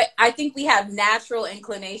 But I think we have natural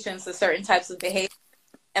inclinations to certain types of behavior,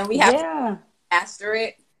 and we have to master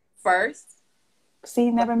it first.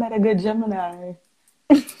 See, never met a good Gemini.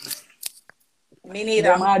 Me neither.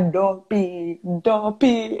 You're my dopey.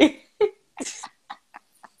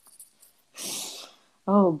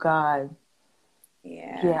 Oh God.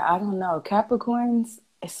 Yeah, I don't know. Capricorns,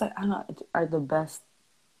 it's like, I don't know, are the best.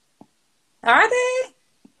 Are they?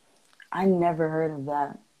 I never heard of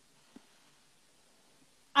that.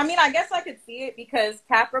 I mean, I guess I could see it because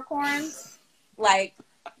Capricorns, like,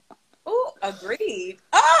 ooh, agreed.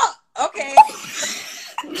 Oh, okay.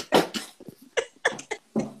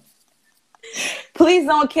 Please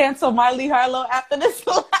don't cancel Miley Harlow after this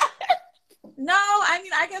live. No, I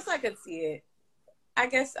mean, I guess I could see it.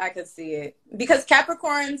 Because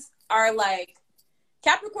Capricorns are like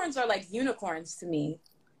unicorns to me.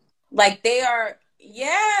 Like they are,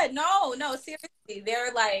 no, seriously.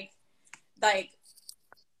 They're like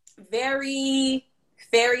very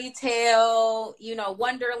fairy tale,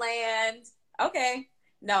 Wonderland. Okay.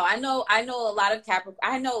 No, I know a lot of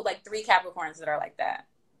I know like 3 Capricorns that are like that.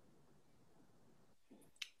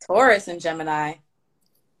 Taurus and Gemini.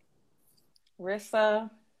 Rissa,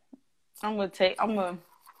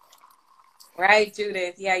 Right,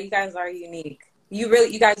 Judith. Yeah, you guys are unique. You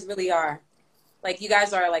guys really are. Like, you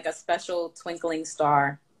guys are like a special twinkling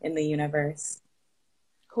star in the universe.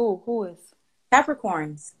 Who is?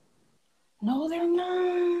 Capricorns. No, they're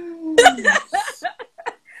not.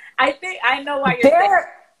 I think I know why you're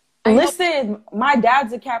saying. Listen, my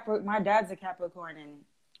dad's a Capricorn, and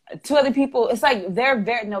 2 other people, it's like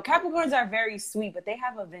Capricorns are very sweet, but they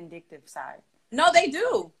have a vindictive side. No, they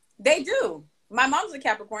do. They do. My mom's a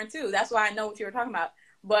Capricorn too. That's why I know what you were talking about.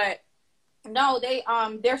 But no,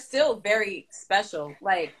 they're still very special.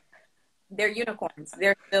 Like, they're unicorns.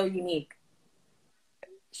 They're still unique.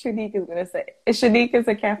 Shanique is gonna say Shanique is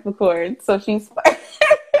a Capricorn, so she's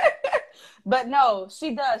but no,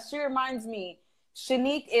 she does. She reminds me.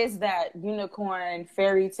 Shanique is that unicorn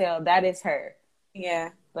fairy tale. That is her.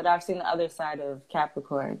 Yeah. But I've seen the other side of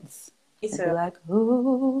Capricorns. Me too. Like,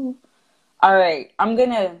 ooh. All right,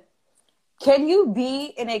 can you be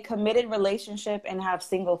in a committed relationship and have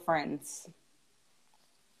single friends?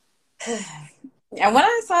 And when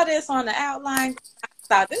I saw this on the outline, I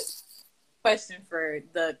thought this question for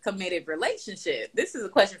the committed relationship. This is a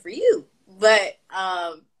question for you. But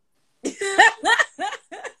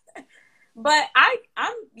but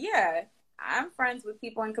I'm friends with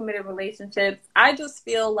people in committed relationships. I just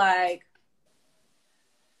feel like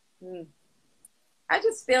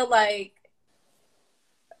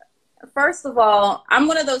first of all, I'm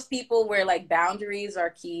one of those people where like boundaries are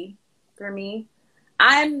key for me.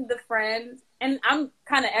 I'm the friend, and I'm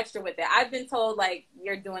kind of extra with it. I've been told like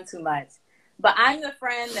you're doing too much, but I'm the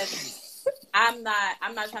friend that I'm not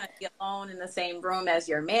trying to be alone in the same room as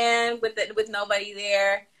your man with nobody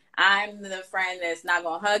there. I'm the friend that's not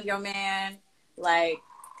gonna hug your man, like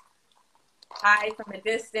hide from a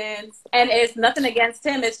distance. And it's nothing against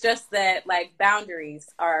him. It's just that like boundaries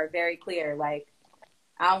are very clear. Like,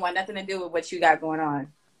 I don't want nothing to do with what you got going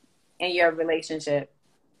on in your relationship.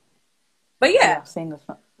 But yeah.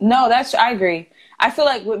 No, I agree. I feel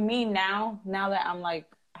like with me now that I'm like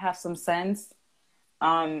have some sense,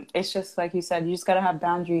 it's just like you said, you just gotta have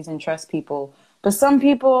boundaries and trust people. But some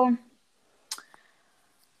people,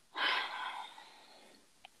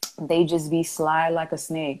 they just be sly like a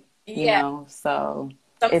snake, you know. So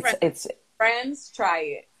it's friends try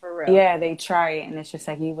it for real. Yeah, they try it, and it's just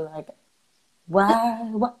like you were like,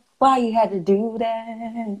 why you had to do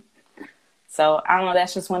that? So I don't know.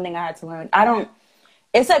 That's just one thing I had to learn.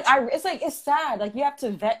 It's sad. Like, you have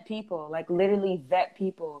to vet people, like literally vet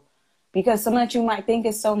people, because someone that you might think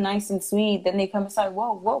is so nice and sweet, then they come and say,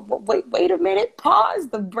 whoa, wait a minute, pause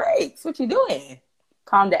the brakes. What you doing?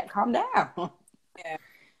 Calm down. Yeah.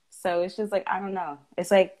 So it's just like, I don't know.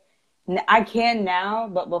 It's like, I can now,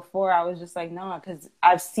 but before I was just like, no, because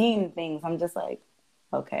I've seen things. I'm just like,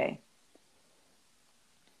 okay.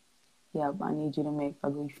 Yep, I need you to make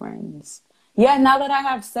ugly friends. Yeah, now that I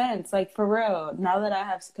have sense, like for real. Now that I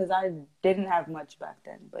have, because I didn't have much back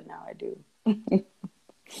then, but now I do.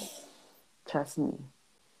 Trust me.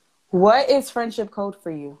 What is friendship code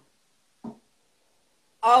for you?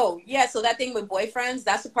 Oh, yeah. So that thing with boyfriends,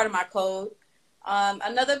 that's a part of my code.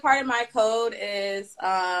 Another part of my code is,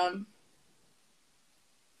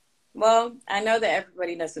 well, I know that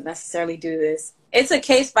everybody doesn't necessarily do this. It's a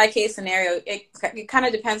case-by-case scenario. It kind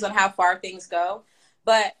of depends on how far things go.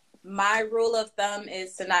 But my rule of thumb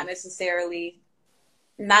is to not necessarily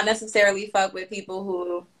fuck with people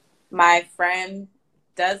who my friend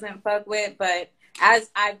doesn't fuck with. But as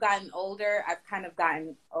I've gotten older, I've kind of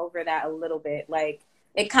gotten over that a little bit. Like,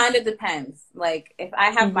 it kind of depends. Like, if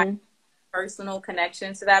I have my personal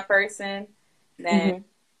connection to that person, then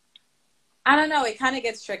I don't know, it kind of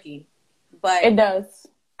gets tricky. But it does.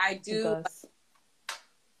 I do. It does.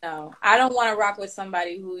 No, I don't want to rock with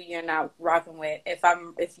somebody who you're not rocking with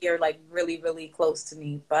if you're like really, really close to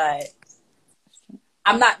me. But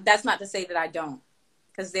I'm not, that's not to say that I don't.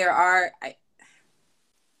 Because there are,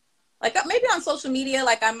 like maybe on social media,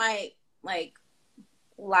 like I might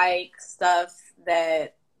like stuff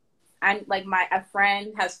that a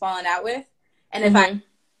friend has fallen out with. And if I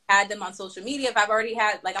had them on social media, if I've already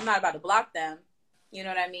had, like, I'm not about to block them. You know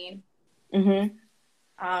what I mean?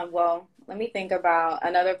 Well, let me think about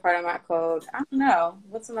another part of my code. I don't know.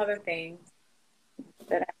 What's another thing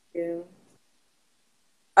that I do?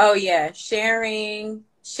 Oh yeah, sharing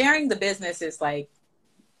the business is like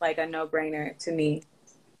a no-brainer to me.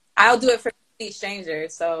 I'll do it for complete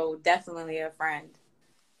strangers, so definitely a friend.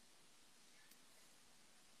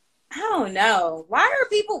 I don't know. Why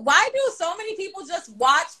do so many people just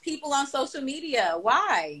watch people on social media?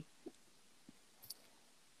 Why?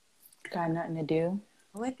 Got nothing to do.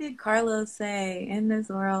 What did Carlos say? In this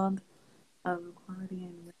world of equality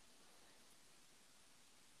and...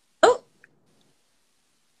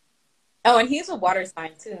 Oh, and he's a water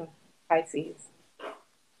sign too. Pisces.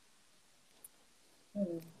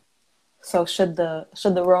 So should the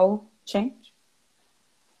role change?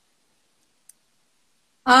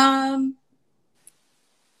 I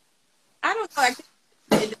don't know. I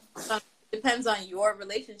think it depends on your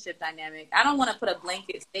relationship dynamic. I don't want to put a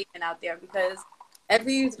blanket statement out there because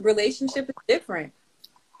every relationship is different.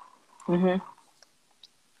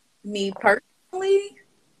 Me personally,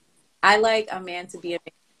 I like a man to be a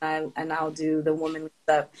man, and I'll do the womanly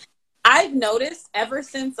stuff. I've noticed ever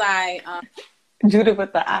since I Judah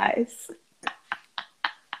with the eyes.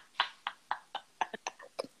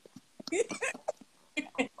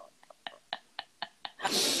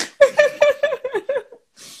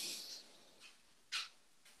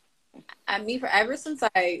 Ever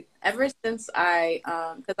since I,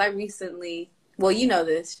 because I recently, well, you know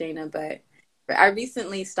this, Shayna, but I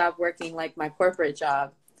recently stopped working like my corporate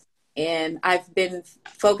job, and I've been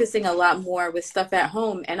focusing a lot more with stuff at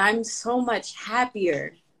home, and I'm so much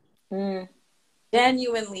happier,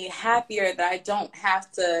 genuinely happier that I don't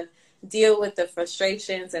have to deal with the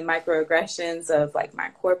frustrations and microaggressions of like my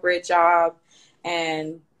corporate job,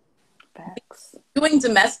 and Facts. Doing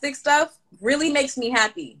domestic stuff really makes me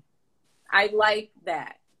happy. I like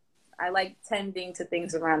that. I like tending to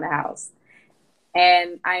things around the house.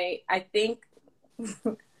 And I think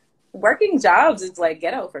working jobs is like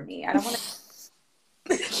ghetto for me. I don't want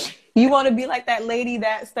to. You want to be like that lady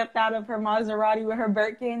that stepped out of her Maserati with her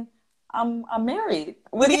Birkin? I'm married.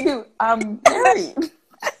 What do you do? I'm married.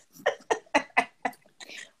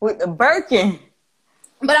 With the Birkin.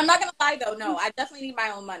 But I'm not gonna lie though, no, I definitely need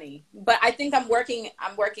my own money. But I think I'm working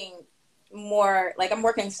more, like I'm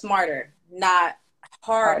working smarter, not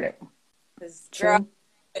harder. Because girl, I'm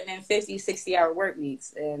putting in 50, 60-hour work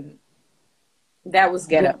weeks, and that was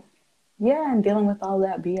ghetto. Yeah, and dealing with all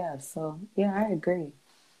that BS. So yeah, I agree.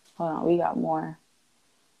 Hold on, we got more.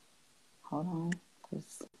 Hold on.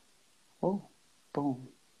 Oh, boom.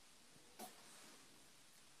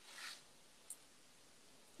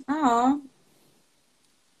 Oh.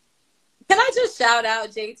 Can I just shout out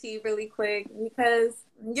JT really quick? Because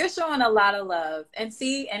you're showing a lot of love. And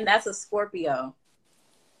that's a Scorpio.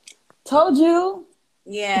 Told you.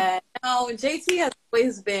 Yeah. No, JT has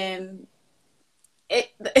always been...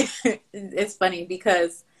 It's funny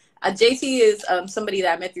because JT is somebody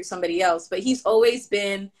that I met through somebody else, but he's always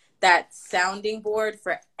been that sounding board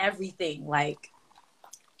for everything. Like,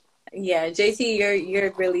 yeah, JT,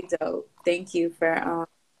 you're really dope. Thank you for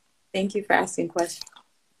asking questions.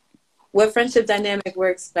 What friendship dynamic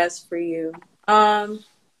works best for you?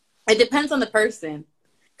 It depends on the person,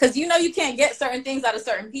 because you can't get certain things out of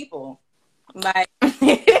certain people. Like,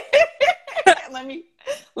 let me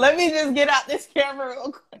just get out this camera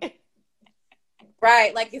real quick.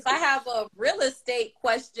 Right, like if I have a real estate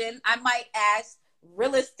question, I might ask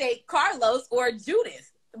real estate Carlos or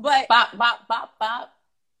Judith. But bop bop bop bop.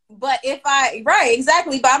 But right,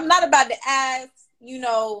 exactly. But I'm not about to ask,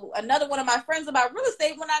 another one of my friends about real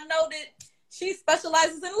estate when I know that she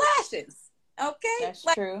specializes in lashes. Okay? That's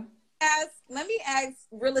true. Let me ask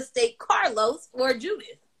real estate Carlos or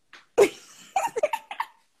Judith.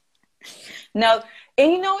 No,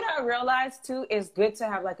 and you know what I realized too? It's good to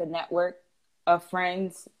have like a network of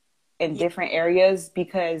friends in different areas,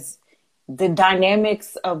 because the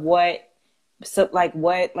dynamics of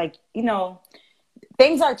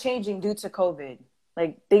things are changing due to COVID.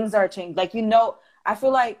 Like things are changing. Like, you know, I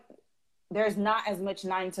feel like there's not as much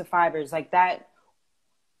 9-to-5ers. Like that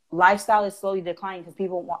lifestyle is slowly declining because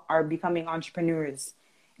people are becoming entrepreneurs.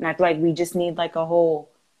 And I feel like we just need like a whole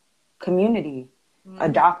community, a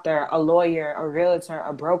doctor, a lawyer, a realtor,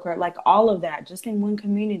 a broker, like all of that just in one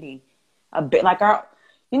community. A bit like our,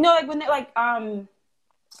 you know, like when they like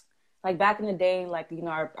back in the day, like, you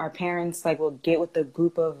know, our parents like will get with a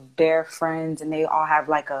group of their friends and they all have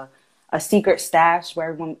like a secret stash where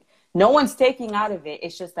everyone, no one's taking out of it.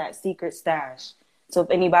 It's just that secret stash. So if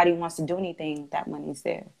anybody wants to do anything, that money's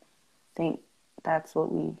there. I think that's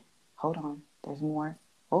what we, hold on, there's more.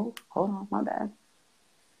 Oh, hold on, my bad.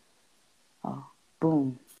 Oh,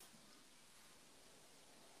 boom.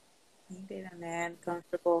 You date a man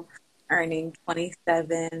comfortable earning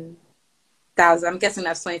 27,000. I'm guessing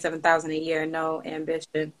that's 27,000 a year. No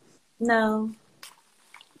ambition. No.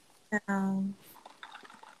 No.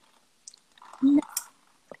 No.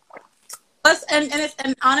 Plus,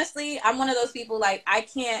 and honestly, I'm one of those people, like, I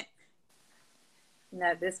can't.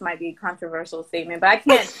 No, this might be a controversial statement, but I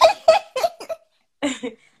can't.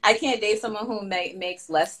 I can't date someone who makes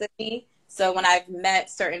less than me. So when I've met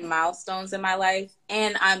certain milestones in my life,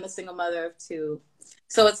 and I'm a single mother of 2,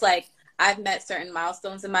 so it's like I've met certain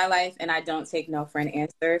milestones in my life, and I don't take no for an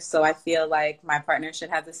answer. So I feel like my partner should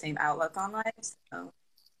have the same outlook on life. So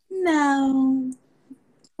no,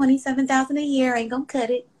 27,000 a year ain't gonna cut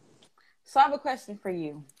it. So I have a question for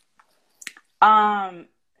you.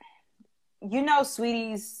 You know,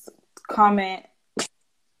 Sweetie's comment.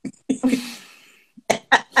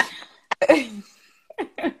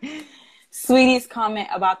 Sweetie's comment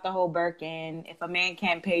about the whole Birkin. If a man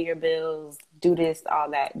can't pay your bills, do this, all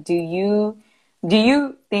that. Do you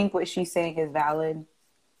think what she's saying is valid?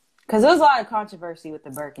 Because there's a lot of controversy with the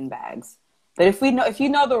Birkin bags. But if you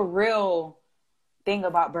know the real thing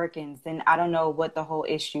about Birkins, then I don't know what the whole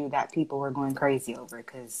issue that people were going crazy over,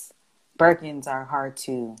 because Birkins are hard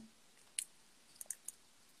to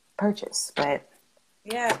purchase. But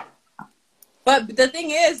yeah. But the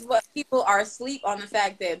thing is, what people are asleep on the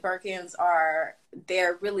fact that Birkins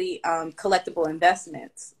they're really collectible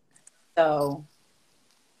investments. So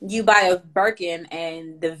you buy a Birkin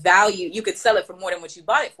and the value, you could sell it for more than what you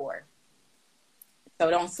bought it for.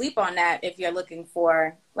 So don't sleep on that if you're looking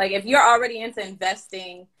for, like, if you're already into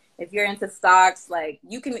investing, if you're into stocks, like,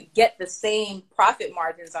 you can get the same profit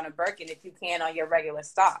margins on a Birkin if you can on your regular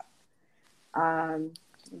stock.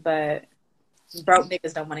 But broke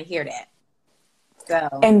niggas don't want to hear that. So.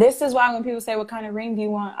 And this is why when people say, what kind of ring do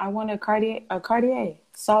you want? I want a Cartier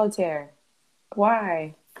solitaire.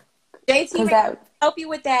 Why? JT may help you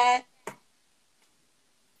with that.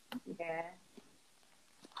 Yeah.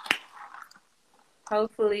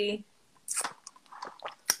 Hopefully.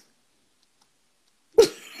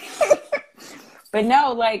 But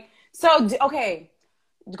no, like, so, okay.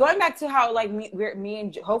 Going back to how, like, me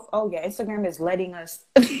and Hope, oh yeah, Instagram is letting us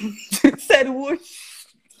said whoosh.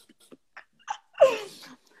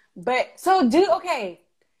 But so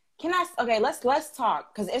let's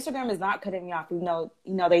talk, because Instagram is not cutting me off. You know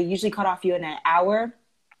they usually cut off you in an hour.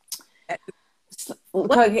 So,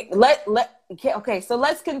 okay, so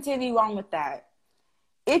let's continue on with that.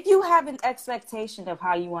 If you have an expectation of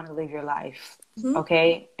how you want to live your life,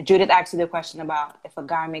 okay, Judith asked you the question about if a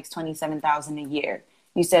guy makes 27,000 a year.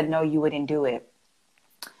 You said no, you wouldn't do it.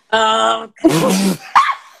 Kadeem,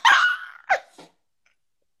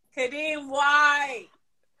 why?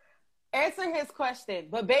 Answer his question.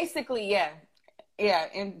 But basically, yeah.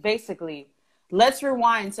 And basically, let's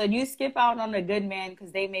rewind. So you skip out on a good man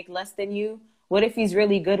because they make less than you. What if he's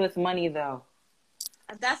really good with money, though?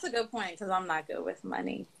 That's a good point, because I'm not good with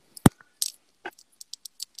money.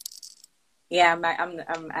 Yeah,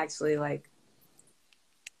 I'm actually like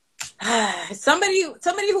somebody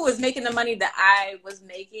who was making the money that I was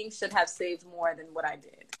making should have saved more than what I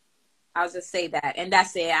did. I'll just say that. And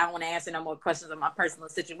that's it. I don't want to answer no more questions on my personal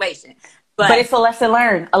situation. But it's a lesson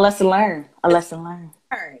learned. A lesson learned. That's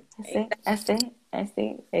it.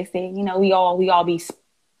 You know, we all be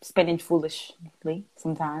spending foolishly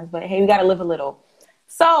sometimes. But hey, we got to live a little.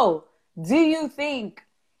 So, do you think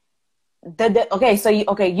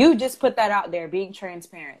you just put that out there, being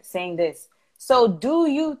transparent, saying this. So, do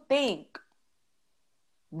you think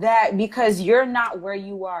that because you're not where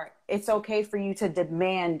you are, it's okay for you to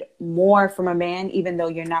demand more from a man, even though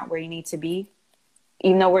you're not where you need to be?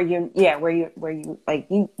 Even though where you like,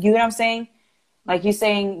 you know what I'm saying? Like, you're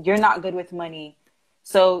saying you're not good with money.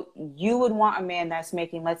 So you would want a man that's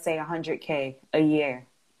making, let's say, $100K a year.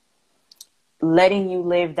 letting you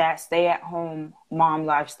live that stay-at-home mom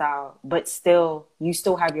lifestyle, but still, you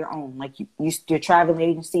still have your own. Like your travel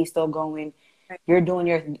agency is still going. You're doing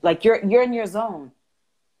your, like, you're in your zone,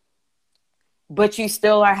 but you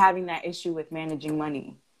still are having that issue with managing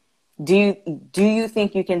money. Do you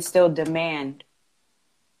think you can still demand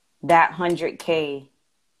that 100K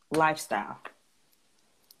lifestyle?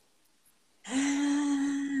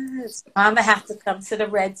 So I'm gonna have to come to the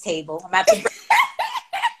red table. I'm gonna have to.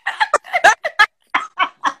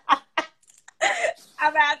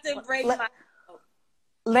 I'm gonna have to break my.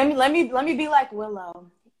 Let me be like Willow.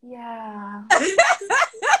 Yeah.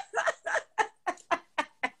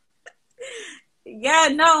 Yeah.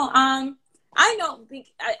 No. I know.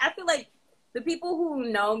 I feel like the people who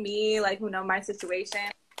know me, like who know my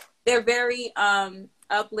situation, they're very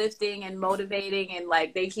uplifting and motivating, and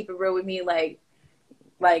like they keep it real with me. Like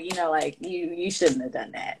you know, like you shouldn't have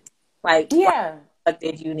done that. Like, yeah. What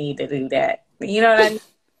did you need to do that? You know what I mean?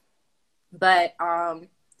 But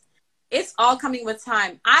it's all coming with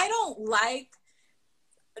time. I don't like,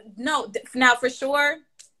 no, now for sure,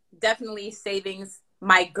 definitely savings.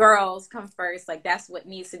 My girls come first. Like that's what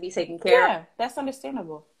needs to be taken care of. Yeah, that's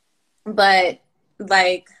understandable. But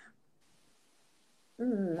like,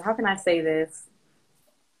 how can I say this?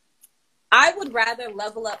 I would rather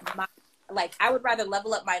level up my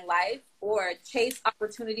life or chase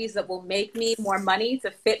opportunities that will make me more money to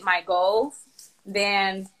fit my goals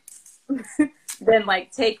than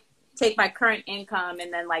like take my current income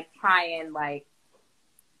and then like try and like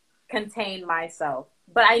contain myself.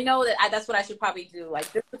 But I know that that's what I should probably do,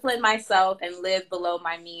 like discipline myself and live below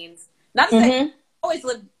my means. Not to say I always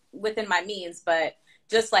live within my means, but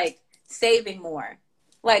just like saving more.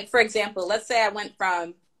 Like for example, let's say I went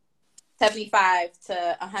from 75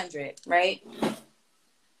 to 100, right?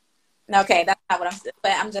 Okay, that's not what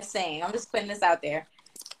but I'm just saying. I'm just putting this out there.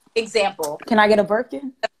 Example. Can I get a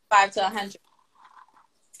Birkin? 75 to 100.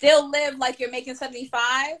 Still live like you're making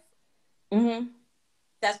 75.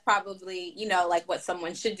 That's probably, you know, like what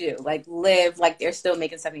someone should do. Like live like they're still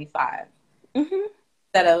making 75.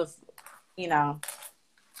 Instead of, you know.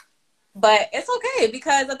 But it's okay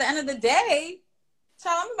because at the end of the day,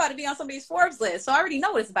 child, I'm about to be on somebody's Forbes list. So I already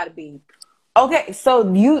know what it's about to be. Okay, so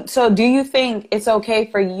do you think it's okay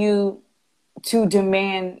for you to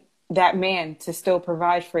demand that man to still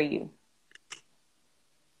provide for you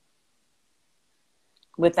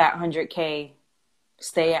with that 100K,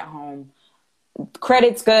 stay at home?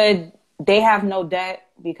 Credit's good. They have no debt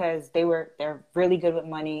because they're really good with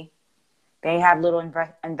money. They have little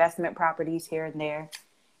investment properties here and there,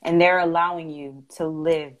 and they're allowing you to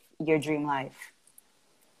live your dream life.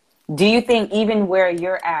 Do you think even where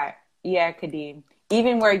you're at, yeah, Kadeem,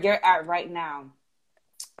 even where you're at right now,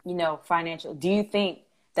 you know, financial, do you think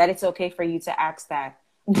that it's okay for you to ask that?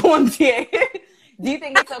 Do you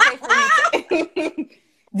think it's okay for you to,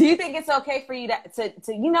 do you think it's okay for you to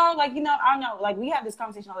you know, like, you know, I don't know, like we have this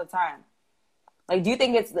conversation all the time. Like, do you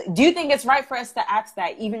think it's right for us to ask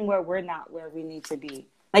that even where we're not where we need to be?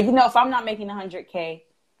 Like, you know, if I'm not making 100K,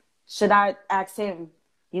 should I ask him,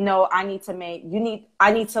 you know, I need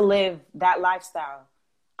to live that lifestyle.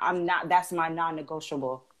 That's my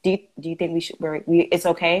non-negotiable. Do you think it's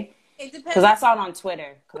okay? It depends. Because I saw it on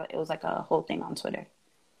Twitter. Cause it was like a whole thing on Twitter.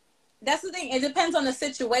 That's the thing. It depends on the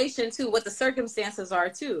situation too, what the circumstances are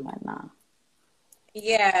too. Nah.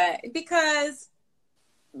 Yeah, because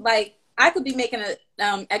like I could be making a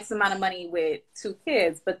X amount of money with 2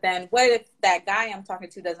 kids, but then what if that guy I'm talking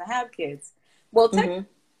to doesn't have kids? Well, technically,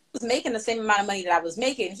 was making the same amount of money that I was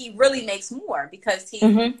making. He really makes more because he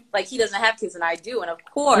doesn't have kids and I do, and of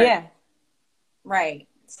course, yeah, right.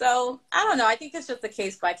 So I don't know. I think it's just a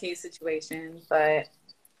case by case situation, but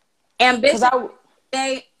ambition.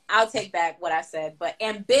 I'll take back what I said, but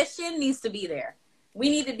ambition needs to be there. We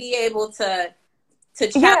need to be able to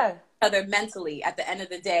challenge each other mentally at the end of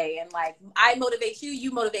the day, and like I motivate you,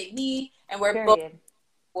 you motivate me, and we're both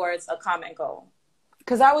towards a common goal.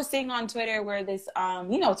 Because I was seeing on Twitter where this,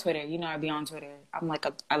 you know, Twitter, you know, I be on Twitter. I'm like,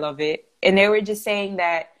 I love it. And they were just saying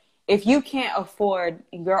that if you can't afford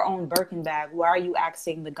your own Birkin bag, why are you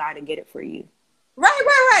asking the guy to get it for you?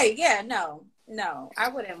 Right. Yeah, no. I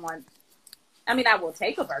wouldn't want, I mean, I will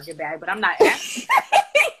take a Birkin bag, but I'm not asking.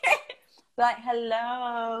 Like,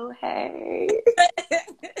 hello, hey.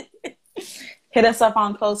 Hit us up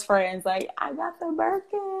on Close Friends. Like, I got the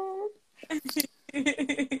Birkin.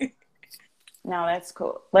 No, that's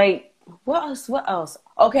cool. Like, what else?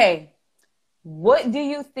 Okay. What do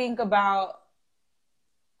you think about...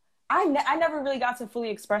 I never really got to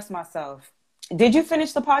fully express myself. Did you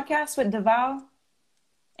finish the podcast with DeVal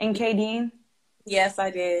and Kadeen? Yes,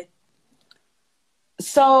 I did.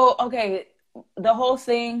 So, okay. the whole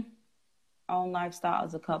thing, own lifestyle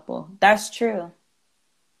as a couple. That's true.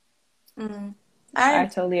 Mm-hmm. I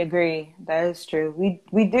totally agree. That is true.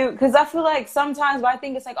 We do, because I feel like sometimes, but I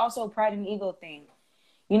think it's like also a pride and ego thing.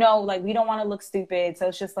 You know, like we don't want to look stupid, so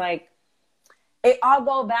it's just like it all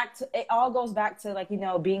goes back to like, you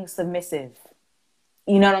know, being submissive.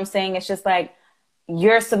 You know what I'm saying? It's just like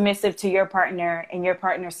you're submissive to your partner and your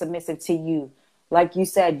partner submissive to you. Like you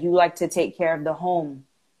said, you like to take care of the home.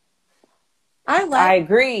 I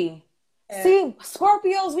agree. Yeah. See,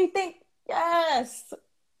 Scorpios, we think, yes,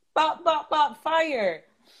 bop, bop, bop, fire.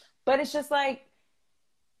 But it's just like,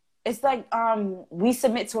 we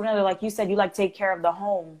submit to one another. Like you said, you like take care of the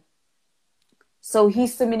home. So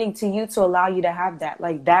he's submitting to you to allow you to have that.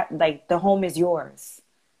 Like the home is yours.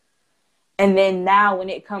 And then now when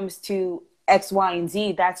it comes to X, Y, and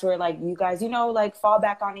Z, that's where like you guys, you know, like fall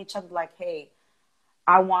back on each other. Like, hey,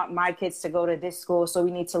 I want my kids to go to this school, so we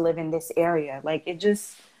need to live in this area. Like it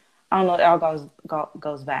just, I don't know, it all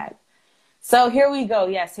goes back. So here we go.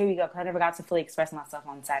 Yes, here we go. I never got to fully express myself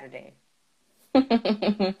on Saturday.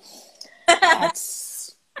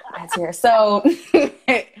 that's here. So,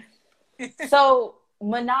 so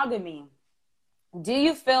monogamy. Do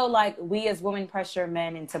you feel like we as women pressure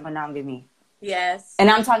men into monogamy? Yes. And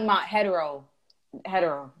I'm talking about hetero.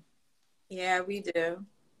 Yeah, we do.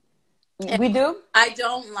 We do? I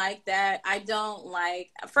don't like that. I don't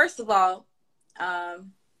like, first of all,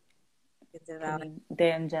 damn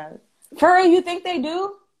judge. For real, you think they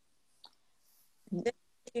do?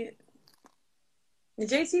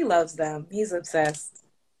 JT loves them. He's obsessed.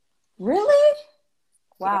 Really?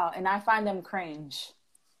 Wow. And I find them cringe.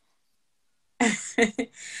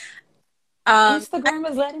 Instagram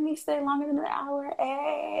is letting me stay longer than an hour.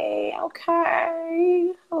 Hey,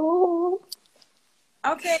 okay. Oh.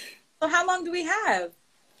 Okay. So how long do we have?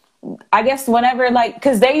 I guess whenever, like,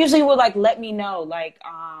 because they usually will, like, let me know, like,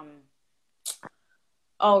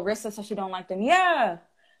 oh, Rissa says she don't like them. Yeah.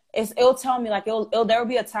 It'll tell me, like, there will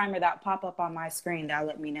be a timer that pop up on my screen that'll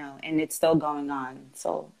let me know, and it's still going on.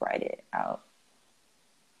 So write it out.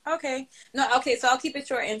 Okay. No, okay, so I'll keep it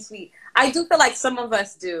short and sweet. I do feel like some of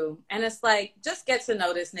us do. And it's like, just get to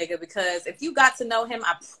know this nigga, because if you got to know him,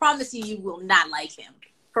 I promise you, you will not like him.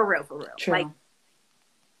 For real, for real. True. Like,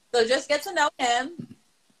 so just get to know him,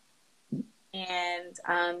 and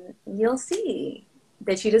you'll see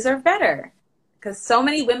that you deserve better. Because so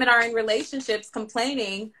many women are in relationships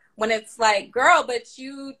complaining when it's like, girl, but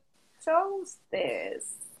you chose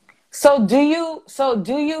this. So do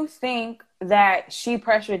you think that she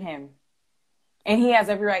pressured him, and he has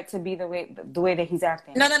every right to be the way that he's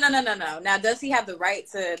acting? No. Now, does he have the right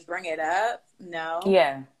to bring it up? No.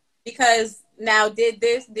 Yeah. Because now, did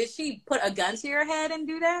she put a gun to your head and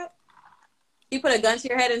do that? She put a gun to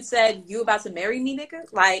your head and said, "You about to marry me,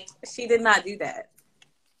 nigga?" Like, she did not do that.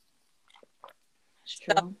 That's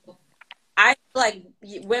true. So, I feel like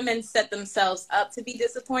women set themselves up to be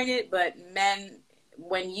disappointed, but men,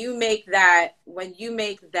 when you make that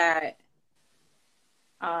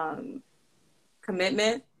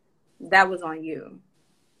commitment, that was on you.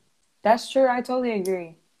 That's true. I totally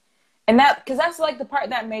agree. And because that's like the part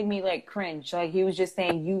that made me like cringe. Like he was just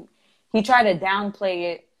saying he tried to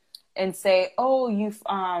downplay it and say, "Oh, you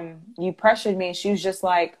pressured me." And she was just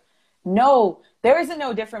like, "No, there isn't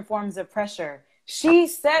no different forms of pressure." She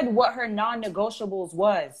said what her non-negotiables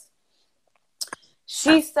was.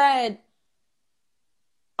 She said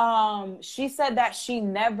that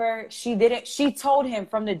she told him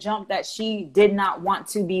from the jump that she did not want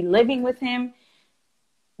to be living with him.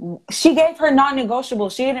 She gave her non-negotiable.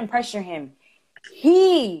 She didn't pressure him.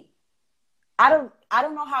 I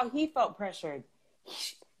don't know how he felt pressured.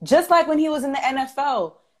 Just like when he was in the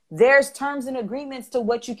NFL, there's terms and agreements to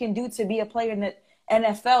what you can do to be a player in the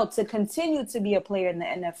NFL, to continue to be a player in the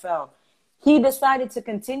NFL. He decided to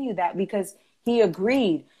continue that because he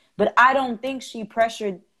agreed. But I don't think she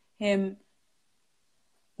pressured him.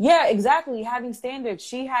 Yeah, exactly. Having standards.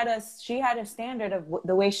 She had a standard of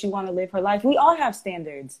the way she wanted to live her life. We all have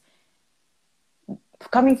standards.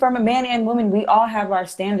 Coming from a man and woman, we all have our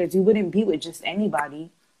standards. We wouldn't be with just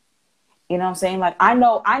anybody. You know what I'm saying? Like, I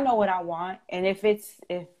know what I want. And if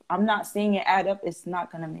I'm not seeing it add up, it's not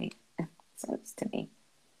going to make sense to me.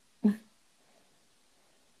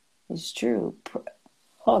 It's true.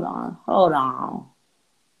 Hold on.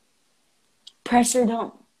 Pressure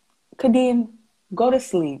don't. Kadeem, go to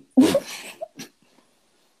sleep.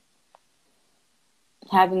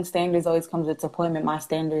 Having standards always comes with disappointment. My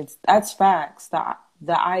standards, that's facts. The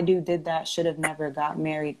I do did that, should have never got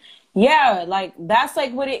married. Yeah, like that's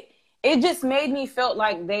like what it just made me feel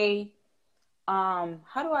like they how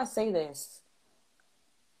do I say this?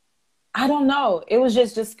 I don't know. It was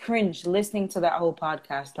just cringe listening to that whole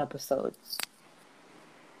podcast episode.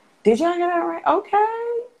 Did y'all hear that right?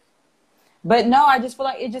 Okay. But no, I just feel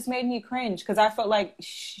like it just made me cringe because I felt like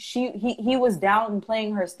he was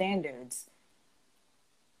downplaying her standards.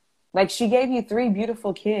 Like, she gave you 3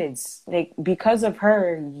 beautiful kids. Like, because of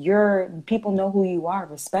her, people know who you are.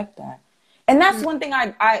 Respect that. And that's one thing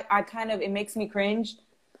I kind of, it makes me cringe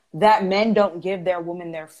that men don't give their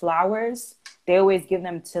women their flowers. They always give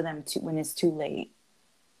them to them when it's too late.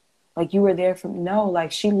 Like, you were there for me. No,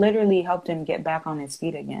 like, she literally helped him get back on his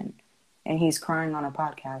feet again. And he's crying on a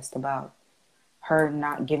podcast about her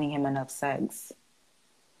not giving him enough sex.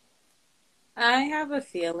 I have a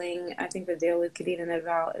feeling, I think the deal with Khadeen and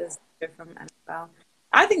Neval is different from NFL.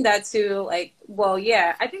 I think that too, like, well,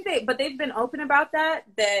 yeah, I think they've been open about that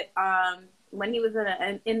when he was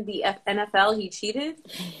in the NFL, he cheated.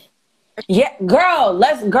 Yeah,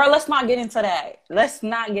 let's not get into that.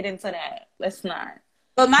 Let's not.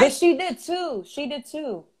 But she did too.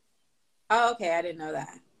 Oh, okay, I didn't know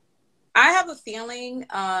that. I have a feeling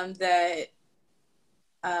that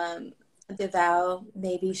DeVal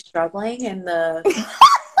may be struggling in the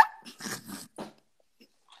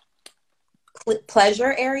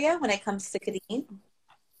pleasure area when it comes to Khadeen.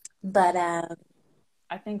 But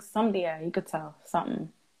I think you could tell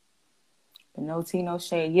something. But no tea, no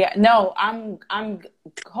shade. Yeah, no, I'm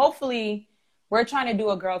hopefully we're trying to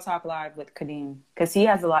do a Girl Talk Live with Khadeen because he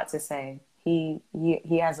has a lot to say. He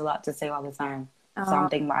has a lot to say all the time. So I'm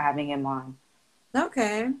thinking about having him on.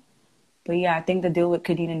 Okay. But yeah, I think the deal with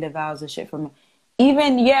Khadeen and DeVal is a shit for me.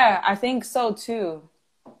 Even, yeah, I think so too.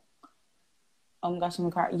 Oh my gosh,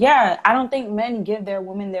 I'm crying. Yeah, I don't think men give their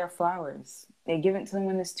women their flowers. They give it to them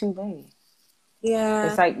when it's too late. Yeah.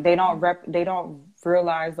 It's like they don't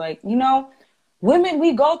realize, like, you know, women,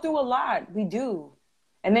 we go through a lot. We do.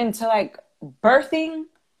 And then to like birthing,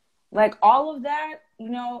 like all of that, you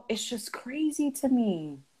know, it's just crazy to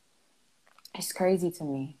me. It's crazy to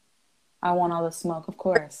me. I want all the smoke, of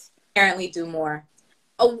course. Apparently do more.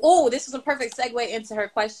 Oh, this is a perfect segue into her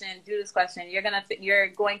question, Judith's question. You're going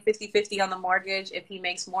 50-50 on the mortgage if he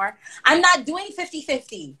makes more. I'm not doing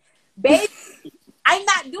 50-50. Baby, I'm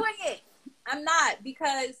not doing it. I'm not,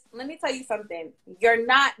 because let me tell you something. You're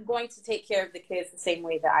not going to take care of the kids the same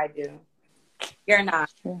way that I do. You're not.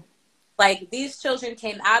 Sure. Like, these children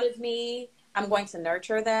came out of me. I'm going to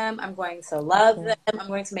nurture them. I'm going to love them. I'm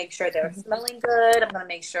going to make sure they're smelling good. I'm going to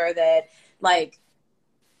make sure that, like,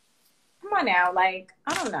 come on now, like,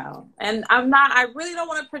 I don't know. And I really don't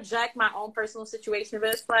want to project my own personal situation, but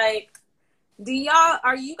it's like,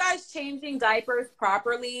 are you guys changing diapers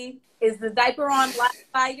properly? Is the diaper on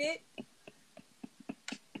lopsided?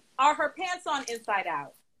 Are her pants on inside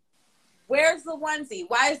out? Where's the onesie?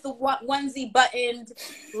 Why is the onesie buttoned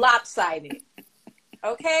lopsided?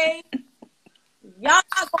 Okay? Y'all not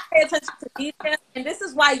gonna pay attention to details, and this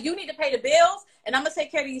is why you need to pay the bills, and I'm gonna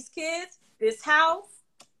take care of these kids, this house.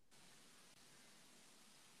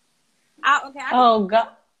 God.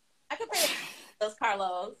 I could pay those,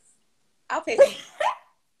 Carlos. I'll pay.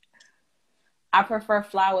 I prefer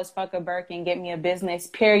flowers. Fuck a Birkin. Get me a business.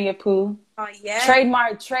 Period. Poo. Oh yeah.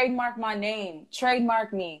 Trademark my name.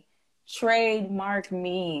 Trademark me.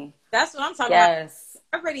 That's what I'm talking about.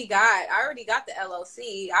 I already got the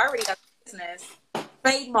LLC. I already got the business.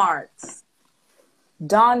 Trademarks.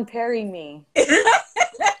 Don Perry me.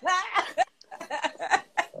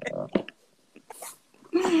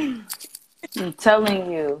 I'm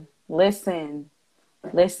telling you. Listen.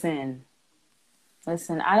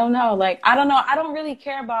 I don't know. Like, I don't know. I don't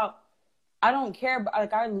care about,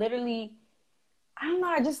 like, I don't know.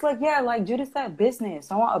 I just, like, yeah, like Judith said,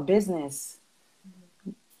 business. I want a business.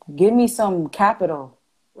 Give me some capital.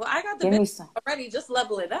 Well, I got the business already. Just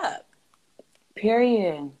level it up.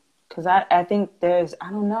 Period. Because I think I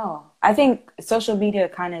don't know. I think social media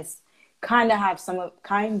kind of have some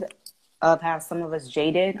of us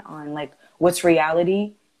jaded on, like, what's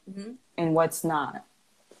reality and what's not.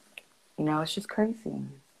 You know, it's just crazy.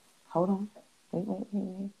 Hold on.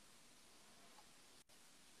 Wait.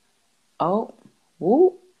 Oh,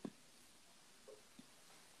 woo.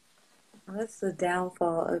 What's the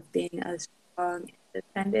downfall of being a strong,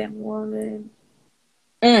 independent woman?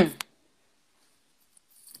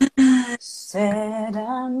 Said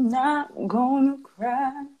I'm not gonna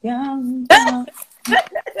cry. I'm not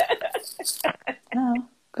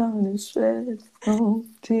gonna shed no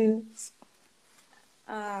tears.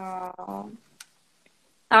 Oh.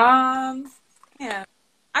 Yeah.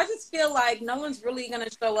 I just feel like no one's really gonna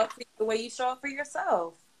show up for you the way you show up for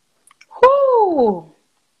yourself. Whoo!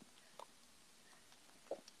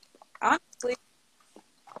 Honestly.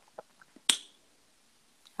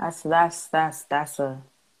 That's a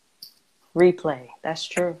replay. That's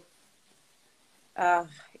true.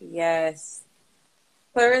 Yes.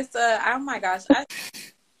 Clarissa, oh my gosh.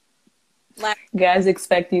 Guys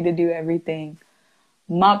expect you to do everything.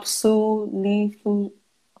 Mapsu Li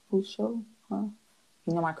Fusho? Huh?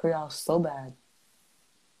 You know my Creole is so bad.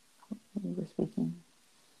 We're speaking.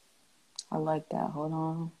 I like that. Hold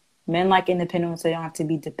on. Men like independence, they don't have to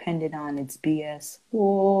be dependent on. It's BS.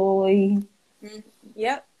 Boy.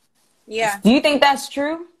 Yep. Yeah. Do you think that's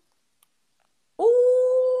true?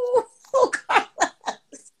 Ooh.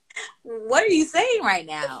 What are you saying right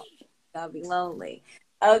now? I'll be lonely.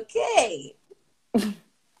 Okay.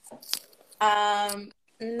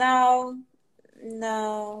 No.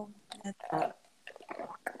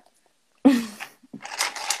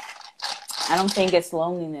 I don't think it's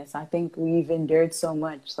loneliness. I think we've endured so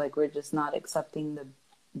much. Like, we're just not accepting the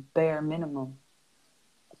bare minimum.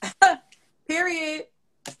 Period.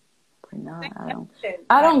 We're not.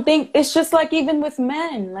 I don't think it's just like even with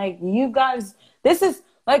men. Like, you guys, this is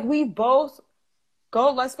like we both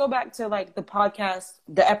let's go back to like the podcast,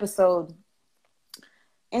 the episode.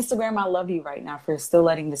 Instagram, I love you right now for still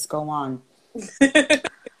letting this go on.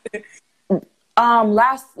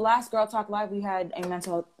 Last Girl Talk Live, we had a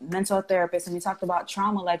mental therapist, and we talked about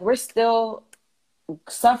trauma. Like, we're still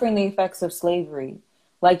suffering the effects of slavery.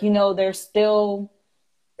 Like, you know, there's still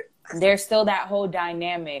that whole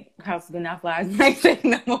dynamic. House of enough lives like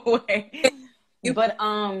taking them away. But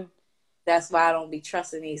that's why I don't be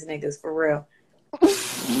trusting these niggas for real.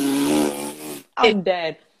 I'm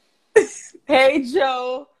dead. Hey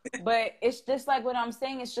Joe. But it's just like what I'm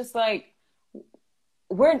saying, it's just like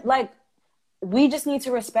we just need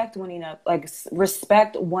to respect one another. Like,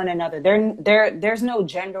 respect one another. There's no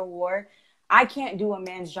gender war. I can't do a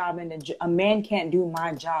man's job and a man can't do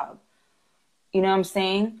my job. You know what I'm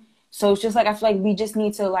saying? So it's just like, I feel like we just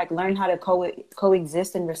need to like learn how to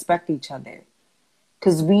coexist and respect each other.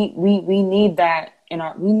 Cause we need that in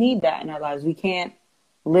our lives. We can't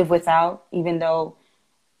live without, even though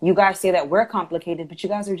you guys say that we're complicated, but you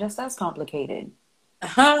guys are just as complicated.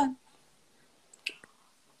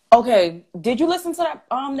 Okay, did you listen to that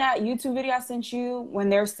YouTube video I sent you when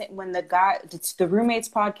the roommates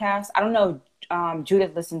podcast? I don't know if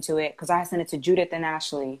Judith listened to it, because I sent it to Judith and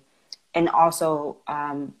Ashley, and also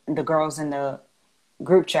the girls in the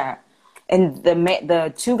group chat. And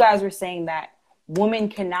the two guys were saying that women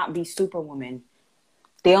cannot be superwomen.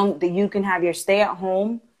 You can have your stay at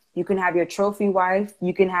home, you can have your trophy wife,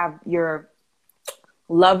 you can have your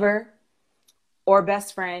lover or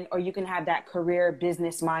best friend, or you can have that career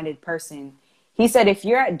business-minded person. He said if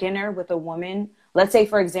you're at dinner with a woman, let's say,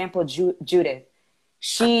 for example, Judith,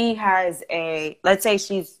 she has let's say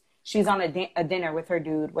she's on a dinner with her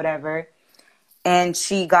dude, whatever, and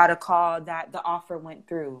she got a call that the offer went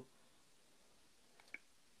through.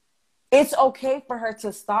 It's okay for her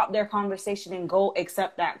to stop their conversation and go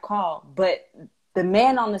accept that call. But the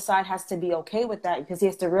man on the side has to be okay with that, because he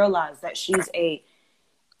has to realize that she's a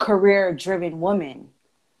career-driven woman.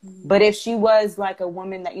 But if she was like a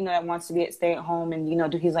woman that, you know, that wants to be at stay at home and, you know,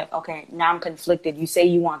 he's like, okay, now I'm conflicted. You say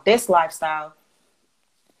you want this lifestyle,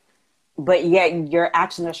 but yet your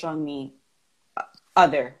actions are showing me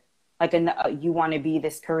other. Like, you want to be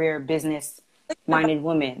this career business-minded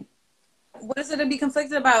woman. What is it to be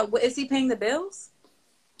conflicted about? Is he paying the bills?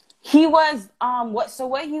 He was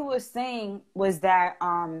what he was saying was that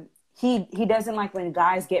he doesn't like when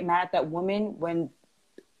guys get mad at that woman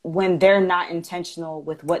when they're not intentional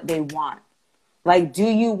with what they want. Like, do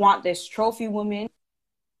you want this trophy woman?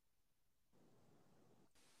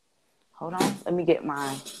 Hold on, let me get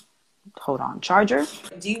my charger.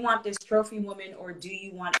 Do you want this trophy woman, or do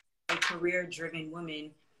you want a career-driven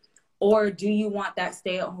woman? Or do you want that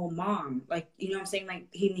stay-at-home mom? Like, you know what I'm saying? Like,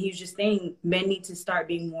 he was just saying men need to start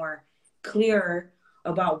being more clear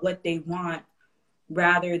about what they want,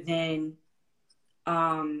 rather than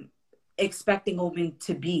expecting women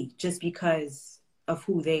to be just because of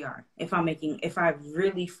who they are. If I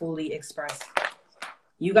really fully express,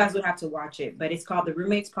 you guys would have to watch it. But it's called The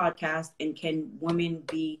Roommates Podcast, and Can Women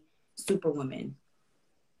Be Superwomen?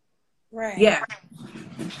 Right. Yeah.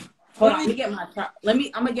 Hold on, I'm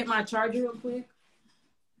gonna get my charger real quick.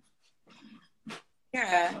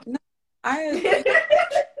 Yeah, no, I agree.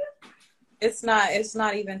 It's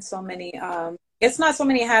not even so many. It's not so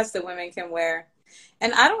many hats that women can wear,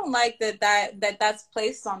 and I don't like that's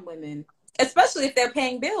placed on women, especially if they're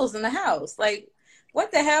paying bills in the house. Like,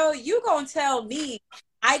 what the hell? You gonna tell me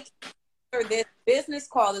I can this business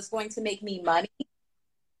call is going to make me money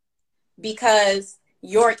because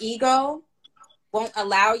your ego won't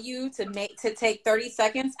allow you to take 30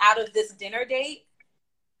 seconds out of this dinner date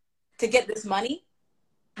to get this money,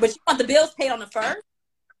 but you want the bills paid on the first?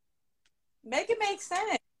 Make it make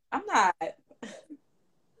sense. I'm not.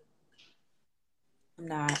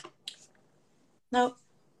 Nope.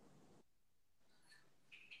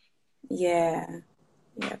 Yeah.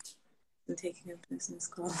 Yeah. I'm taking a business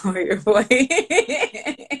call or your boy.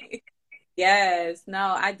 Yes.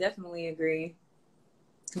 No, I definitely agree.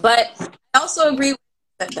 But I also agree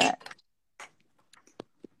with that.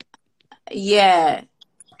 Yeah.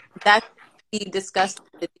 That could be discussed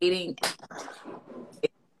in the dating.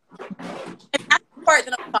 And that's the part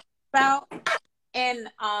that I'm talking about. And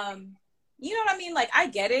you know what I mean? Like I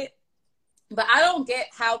get it, but I don't get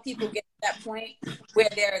how people get to that point where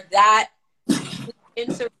they're that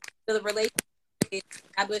into the relationship,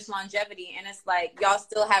 establish longevity, and it's like y'all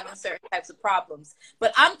still having certain types of problems.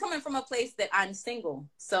 But I'm coming from a place that I'm single,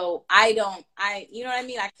 so I you know what I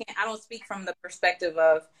mean? I don't speak from the perspective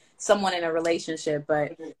of someone in a relationship,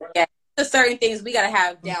 but yeah, there's certain things we gotta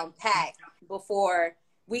have down pat before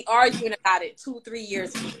we arguing about it 2-3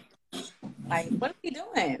 years. Like, what are we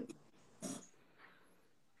doing?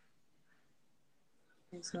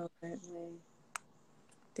 There's no right way.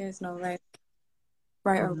 There's no right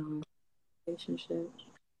or wrong relationship.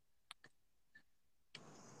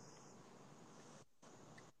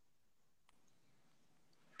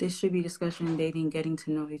 This should be discussion, dating, getting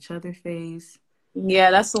to know each other phase.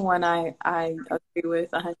 Yeah, that's the one I agree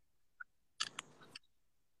with.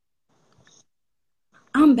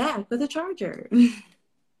 I'm back with a charger.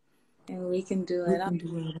 And we can do We it. can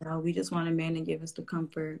do it all. We just want a man to give us the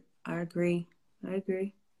comfort. I agree.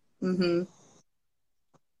 Mm-hmm.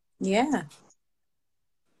 Yeah.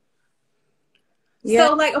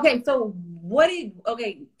 So like, okay, so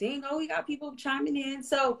dingo, we got people chiming in.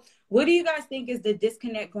 So what do you guys think is the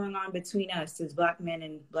disconnect going on between us as Black men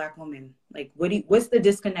and Black women? Like, what's the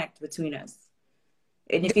disconnect between us?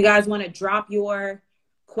 And if you guys want to drop your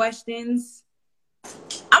questions,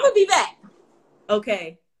 I'm gonna be back.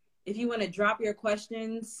 Okay. If you want to drop your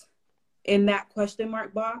questions in that question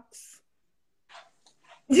mark box.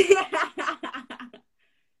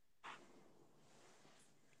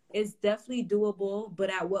 It's definitely doable, but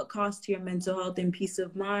at what cost to your mental health and peace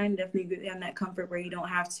of mind? Definitely have that comfort where you don't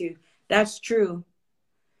have to. That's true.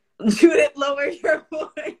 Judith, lower your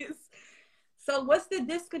voice. So what's the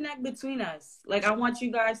disconnect between us? Like, I want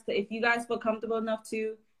you guys to, if you guys feel comfortable enough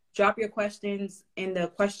to, drop your questions in the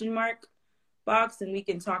question mark box and we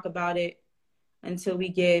can talk about it until we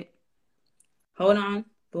get, hold on,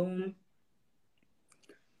 boom.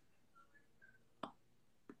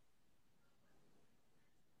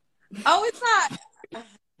 Oh, it's not.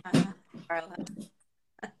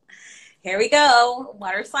 Here we go.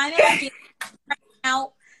 Water sign energy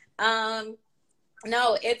out.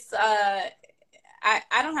 No, it's I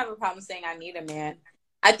don't have a problem saying I need a man.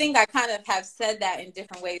 I think I kind of have said that in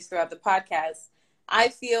different ways throughout the podcast. I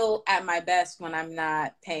feel at my best when I'm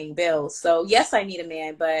not paying bills. So yes, I need a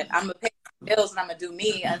man, but I'm gonna pay bills and I'm gonna do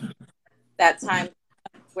me. And that time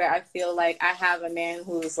where I feel like I have a man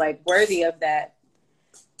who's like worthy of that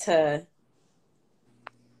to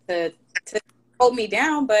hold me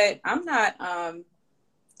down, but I'm not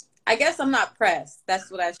I guess I'm not pressed.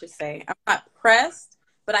 That's what I should say. I'm not pressed,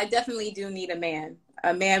 but I definitely do need a man.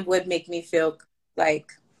 A man would make me feel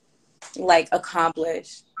like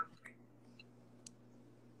accomplished.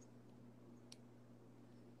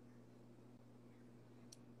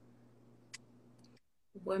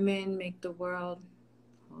 Women make the world,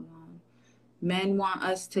 hold on. Men want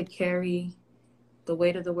us to carry the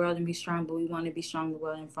weight of the world and be strong, but we want to be strong,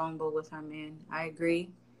 well, and vulnerable with our man. I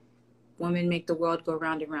agree. Women make the world go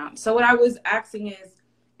round and round. So what I was asking is,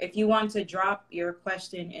 if you want to drop your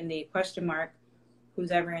question in the question mark,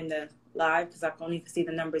 who's ever in the live, because I can only see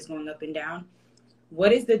the numbers going up and down.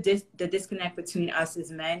 What is the disconnect between us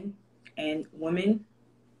as men and women?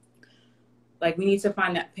 Like, we need to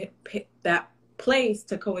find that place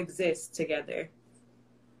to coexist together.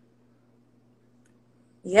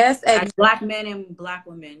 Yes, as Black men and Black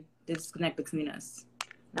women, the disconnect between us.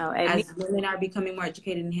 No, as women are becoming more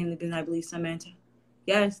educated and handling business, I believe some men.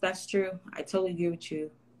 Yes, that's true. I totally agree with you.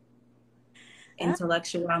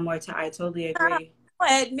 Intellectual, I'm more I totally agree.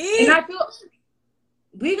 And I feel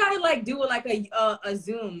we gotta like do like a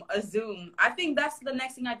Zoom. I think that's the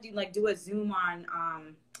next thing I do. Like do a Zoom on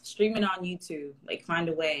streaming on YouTube. Like find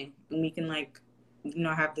a way and we can like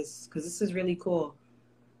have this because this is really cool.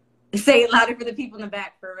 Say it louder for the people in the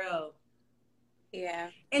back, for real. Yeah.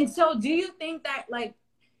 And so, do you think that like?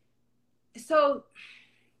 So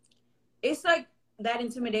it's like that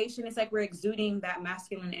intimidation. It's like we're exuding that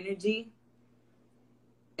masculine energy.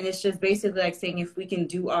 And it's just basically like saying if we can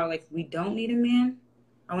do all, like we don't need a man.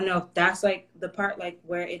 I don't know if that's like the part like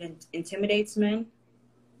where it intimidates men.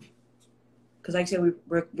 Because like I said,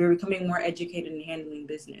 we're becoming more educated in handling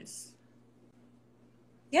business.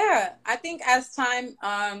 Yeah, I think as time,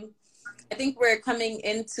 I think we're coming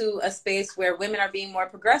into a space where women are being more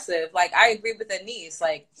progressive. Like I agree with Anise.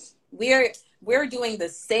 Like we're doing the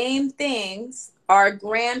same things our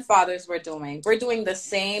grandfathers were doing. We're doing the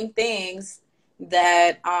same things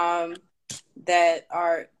that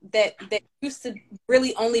that used to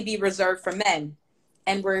really only be reserved for men,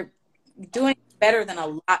 and we're doing better than a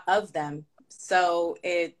lot of them. So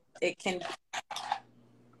it can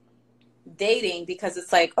dating because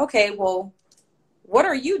it's like, okay, well, what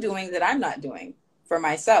are you doing that I'm not doing for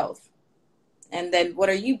myself? And then what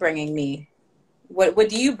are you bringing me? What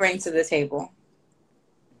do you bring to the table?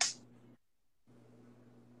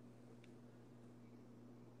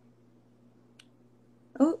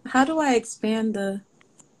 Oh, how do I expand the?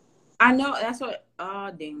 I know that's what.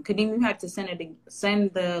 Oh, dang! Kadeem, you have to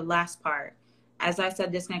send the last part. As I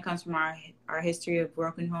said, this kind comes from our history of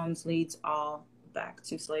broken homes leads all back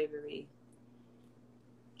to slavery.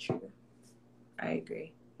 True, I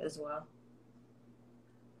agree as well.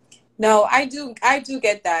 No, I do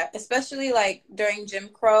get that, especially like during Jim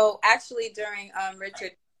Crow. Actually, during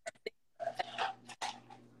Richard,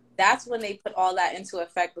 that's when they put all that into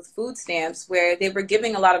effect with food stamps, where they were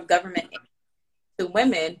giving a lot of government aid to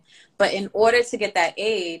women, but in order to get that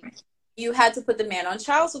aid, you had to put the man on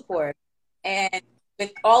child support. And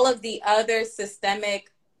with all of the other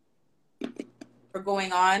systemic were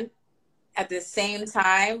going on at the same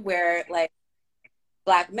time, where like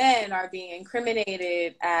Black men are being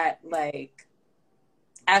incriminated at like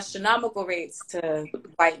astronomical rates to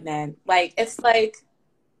white men. Like it's like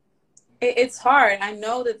it's hard. I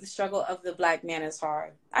know that the struggle of the Black man is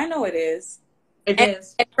hard. I know it is. It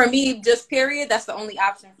is. And for me, just period, that's the only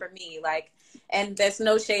option for me. Like, and there's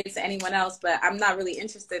no shade to anyone else, but I'm not really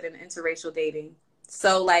interested in interracial dating.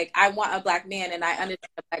 So like I want a Black man and I understand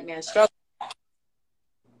a Black man's struggle.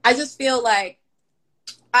 I just feel like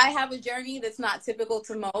I have a journey that's not typical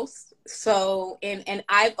to most. So, and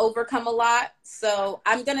I've overcome a lot. So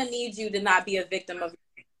I'm going to need you to not be a victim of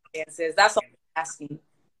your circumstances. That's all I'm asking.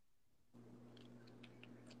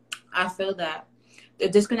 I feel that. The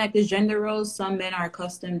disconnect is gender roles. Some men are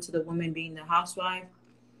accustomed to the woman being the housewife.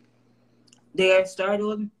 They are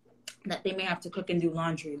startled that they may have to cook and do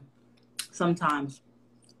laundry sometimes.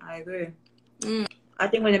 I agree. I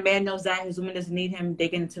think when a man knows that his woman doesn't need him, they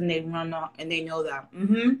get intimidated and run off, and they know that.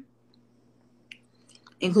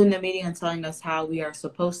 Including the media and telling us how we are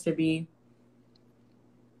supposed to be.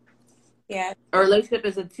 Yeah. Our relationship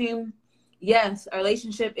is a team. Yes, our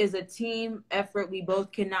relationship is a team effort. We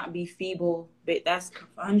both cannot be feeble. But that's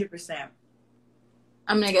 100%.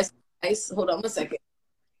 I'm going to get ice. Hold on 1 second.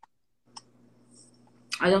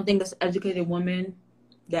 I don't think this educated woman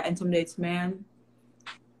that intimidates man.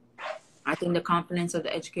 I think the confidence of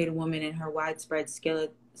the educated woman and her widespread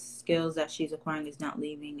skills that she's acquiring is not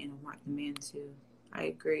leaving and want the man to. I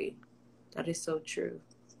agree. That is so true.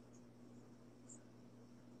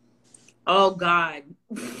 Oh, God.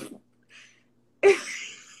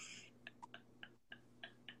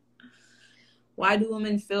 Why do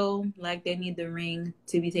women feel like they need the ring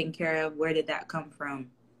to be taken care of? Where did that come from?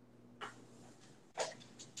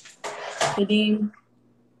 Kadeem?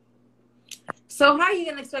 So how are you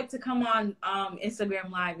gonna expect to come on Instagram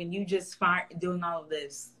Live and you just doing all of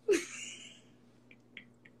this?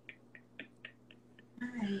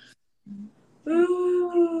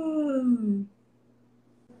 Ooh.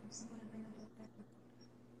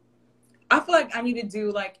 I feel like I need to do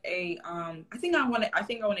like a I think I want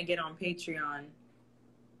to get on Patreon.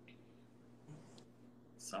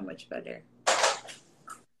 So much better.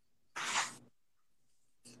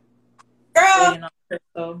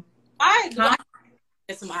 Girl, I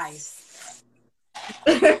get some ice.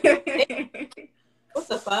 What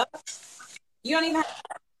the fuck? You don't even have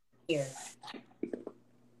here.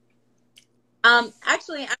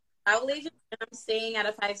 Actually, I'm a travel agent and I'm staying at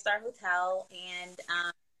a 5-star hotel, and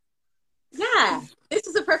yeah, this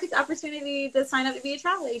is a perfect opportunity to sign up to be a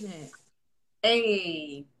travel agent.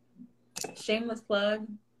 Hey, shameless plug.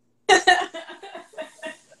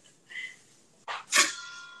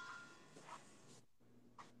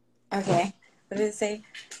 Okay, what did it say?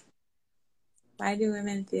 Why do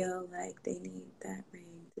women feel like they need that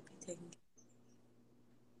ring to be taken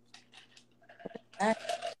care of?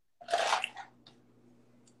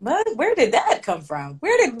 But where did that come from?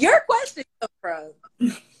 Where did your question come from?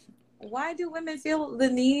 Why do women feel the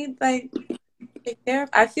need, like, to take care of?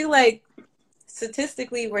 I feel like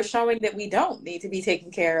statistically we're showing that we don't need to be taken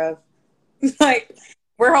care of. Like,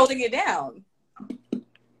 we're holding it down.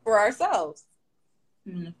 for ourselves.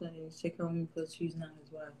 Take her home because she's not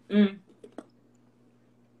his wife.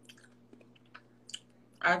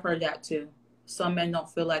 I've heard that too. Some men don't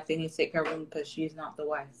feel like they need to take her home because she's not the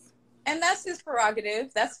wife. And that's his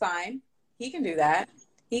prerogative. That's fine. He can do that.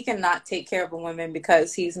 He cannot take care of a woman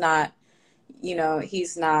because he's not,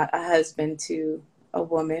 he's not a husband to a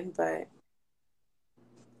woman, but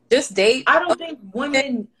just date. I don't think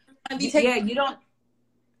women, you don't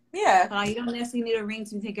necessarily need a ring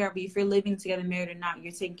to take care of you. If you're living together, married or not,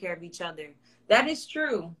 you're taking care of each other. That is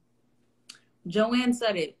true. Joanne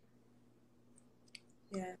said it.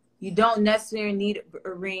 Yeah. You don't necessarily need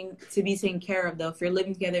a ring to be taken care of, though. If you're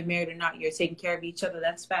living together, married or not, you're taking care of each other.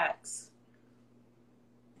 That's facts.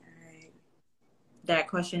 All right. That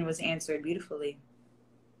question was answered beautifully.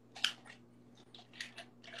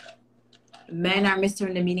 Men are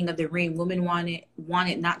missing the meaning of the ring. Women want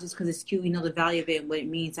it not just because it's cute. We know the value of it and what it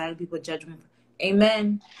means. I have people judge them.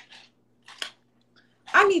 Amen.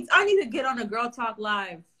 I need to get on a Girl Talk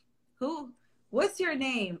Live. What's your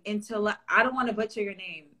name? I don't want to butcher your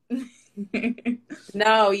name.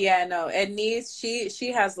 No. Ednice,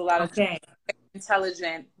 she has a lot of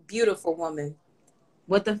intelligent, beautiful woman.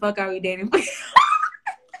 What the fuck are we dating?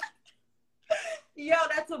 Yo,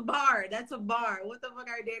 that's a bar. What the fuck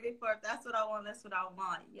are you dating for? If that's what I want, that's what I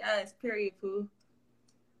want. Yes, period, poo.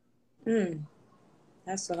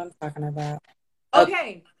 That's what I'm talking about.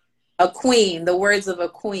 Okay. A queen. The words of a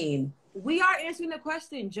queen. We are answering the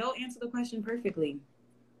question. Joe answered the question perfectly.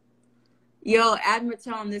 Yo, add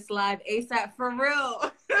Mattel on this live ASAP for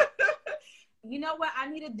real. You know what I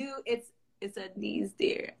need to do? It's a knees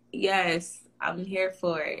there. Yes, I'm here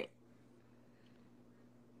for it.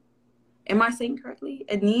 Am I saying correctly?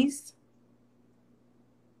 Ednice?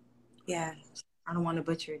 Yeah. I don't want to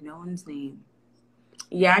butcher no one's name.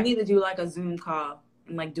 Yeah, I need to do like a Zoom call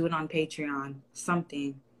and like do it on Patreon.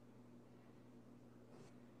 Something.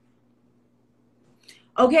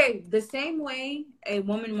 Okay, the same way a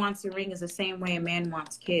woman wants a ring is the same way a man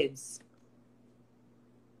wants kids.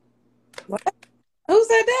 What? Who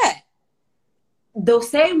said that? The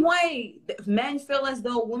same way men feel as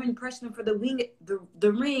though women pressure them for the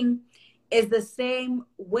ring is the same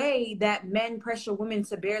way that men pressure women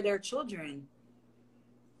to bear their children.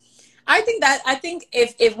 I think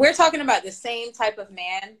if we're talking about the same type of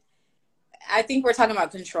man, I think we're talking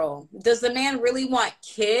about control. Does the man really want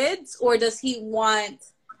kids, or does he want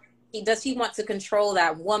to control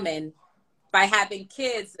that woman by having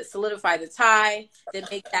kids that solidify the tie, that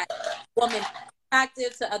make that woman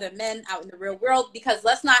attractive to other men out in the real world? Because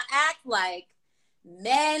let's not act like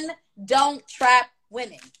men don't trap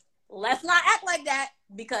women. Let's not act like that,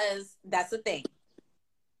 because that's the thing.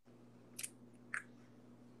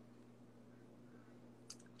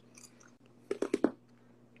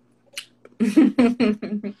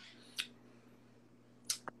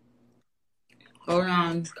 Hold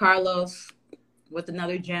on. Carlos with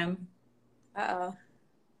another gem. Uh-oh.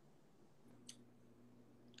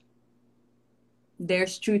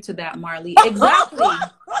 There's truth to that, Marley. Exactly.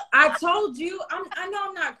 I told you. I know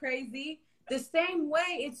I'm not crazy. The same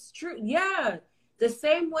way, it's true. Yeah. The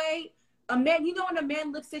same way a man, when a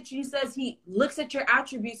man looks at you, he looks at your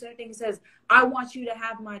attributes and everything, he says, I want you to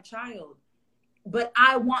have my child, but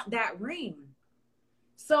I want that ring.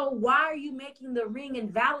 So why are you making the ring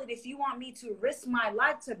invalid if you want me to risk my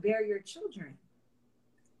life to bear your children?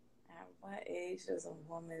 At what age does a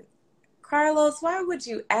woman... Carlos, why would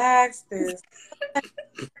you ask this?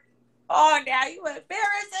 Oh, now you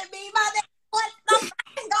embarrassing me, my nigga. What the fuck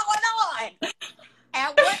is going on?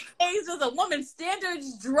 At what age does a woman's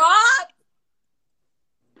standards drop?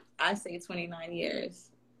 I say 29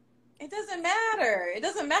 years. It doesn't matter. It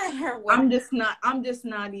doesn't matter. I'm just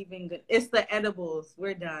not even good. It's the edibles.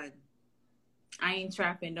 We're done. I ain't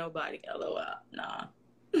trapping nobody. LOL. Nah.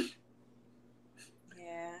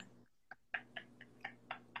 Yeah.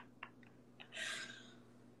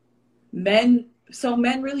 Men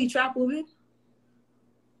really trap women?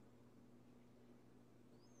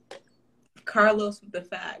 Carlos with the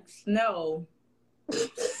facts. No.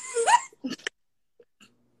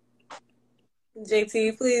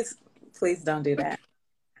 JT, please don't do that.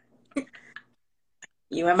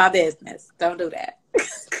 You in my business. Don't do that.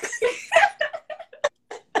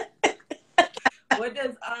 What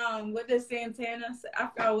does Santana say? I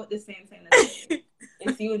forgot what does Santana say.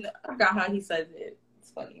 It's you. I forgot how he says it.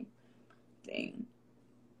 It's funny. Thing.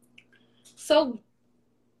 So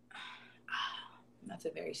that's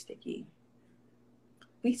a very sticky.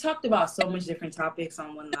 We talked about so much different topics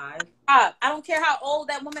on one live. I don't care how old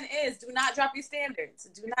that woman is. Do not drop your standards.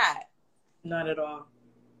 Do not. Not at all.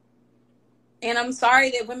 And I'm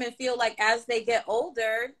sorry that women feel like as they get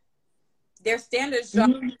older, their standards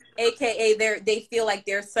drop, aka they feel like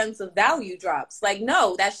their sense of value drops. Like,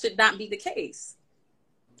 no, that should not be the case.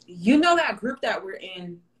 You know that group that we're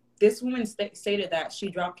in, this woman stated that she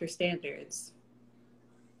dropped her standards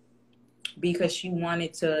because she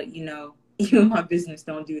wanted to, you know, even my business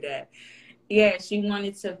don't do that. Yeah, she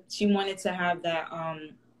wanted to have that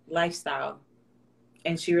lifestyle,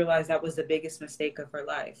 and she realized that was the biggest mistake of her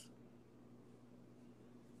life.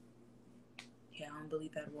 Yeah, I don't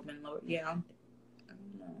believe that woman lowered. Yeah, I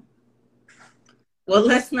don't know. Well,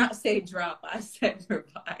 let's not say drop. I said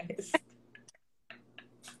revise.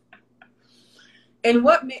 In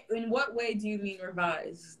what way do you mean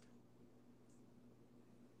revised?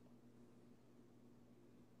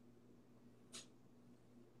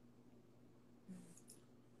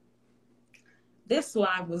 This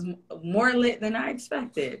live was more lit than I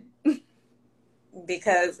expected.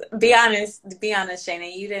 Because be honest,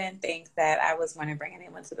 Shayna, you didn't think that I was going to bring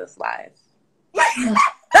anyone to this live.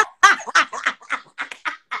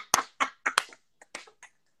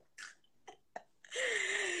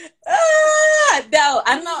 No,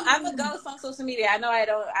 I know I'm a ghost on social media. I know I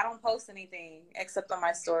don't post anything except on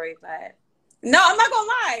my story, but no, I'm not gonna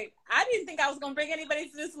lie. I didn't think I was gonna bring anybody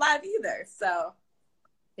to this live either. So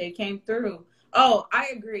they came through. Oh, I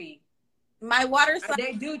agree. My water sign.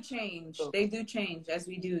 They do change. They do change as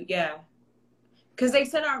we do. Yeah. Because they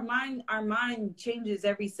said our mind changes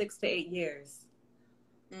every 6 to 8 years.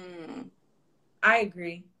 I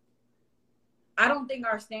agree. I don't think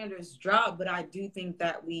our standards drop, but I do think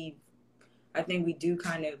that we do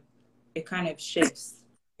it kind of shifts.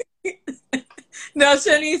 No,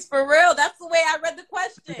 Shanice, for real. That's the way I read the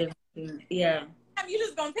question. Yeah. You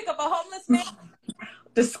just gonna pick up a homeless man?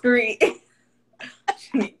 Discreet.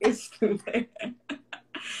 It's stupid.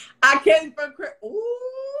 I came from ooh.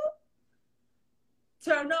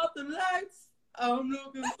 Turn off the lights. I'm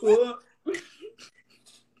looking for.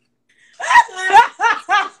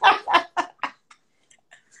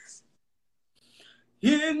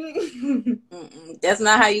 That's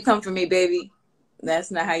not how you come for me, baby. That's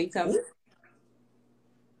not how you come for me.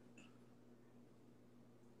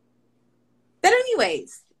 But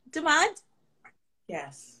anyways, Demond?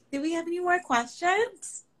 Yes. Do we have any more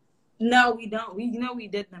questions? No, we don't. We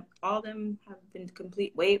did them. All of them have been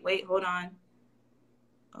complete. Wait, hold on.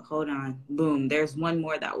 Oh, hold on. Boom. There's one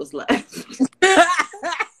more that was left.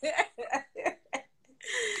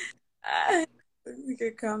 We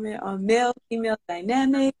could comment on male-female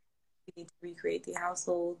dynamic. We need to recreate the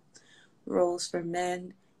household roles for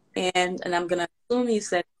men. And I'm going to assume you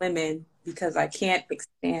said women because I can't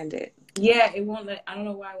expand it. Yeah, it won't I don't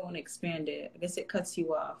know why it won't expand it. I guess it cuts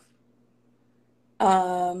you off.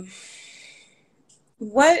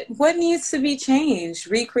 What needs to be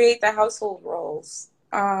changed? Recreate the household roles.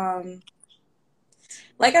 Like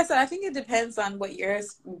I said, I think it depends on what your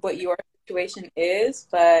situation is,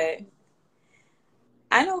 but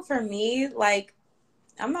I know for me, like,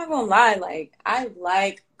 I'm not gonna lie, like, I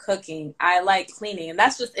like cooking, I like cleaning, and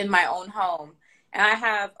that's just in my own home. And I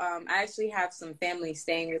actually have some family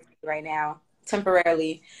staying with me right now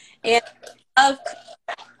temporarily, and I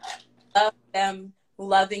love them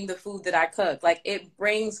loving the food that I cook. Like, it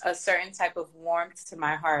brings a certain type of warmth to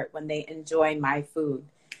my heart when they enjoy my food.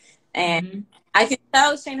 And I can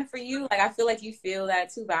tell, Shayna, for you, like, I feel like you feel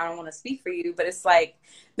that too, but I don't want to speak for you. But it's like,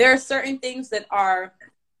 there are certain things that are,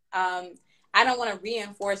 I don't want to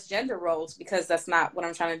reinforce gender roles because that's not what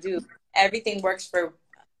I'm trying to do. Everything works for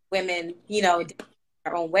women, you know,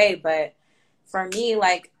 their own way. But for me,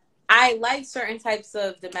 like, I like certain types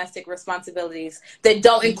of domestic responsibilities that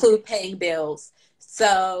don't include paying bills.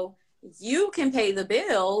 So you can pay the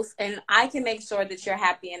bills and I can make sure that you're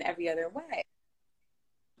happy in every other way.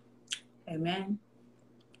 Amen.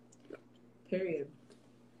 Period.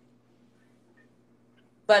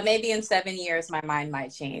 But maybe in 7 years, my mind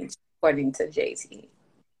might change, according to JT.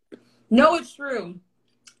 No, it's true.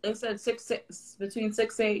 It said between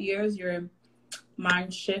 6 to 8 years, your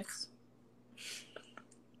mind shifts.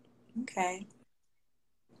 Okay.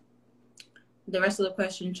 The rest of the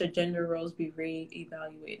question, should gender roles be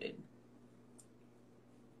re-evaluated?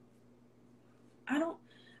 I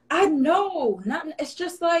know. It's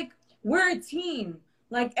just like, we're a team.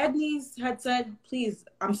 Like Ednies had said, please,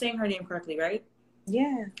 I'm saying her name correctly, right?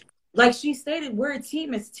 Yeah. Like she stated, we're a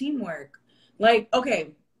team. It's teamwork. Like,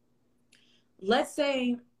 okay, let's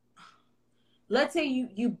say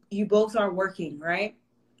you both are working, right?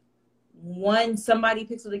 Somebody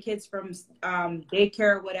picks up the kids from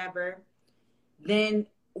daycare or whatever. Then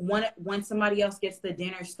when somebody else gets the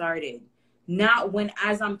dinner started, Not when,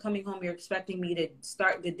 as I'm coming home, you're expecting me to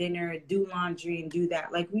start the dinner, do laundry, and do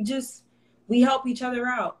that. Like, we help each other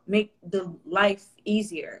out, make the life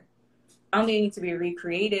easier. I don't think they need to be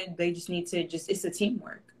recreated. They just need to it's a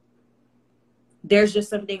teamwork. There's just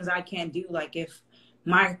some things I can't do. Like, if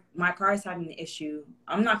my car is having an issue,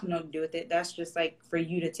 I'm not going to do with it. That's just like for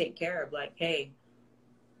you to take care of. Like, hey,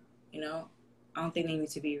 you know, I don't think they need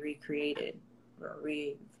to be recreated or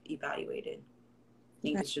re-evaluated. I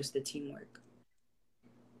think it's just the teamwork.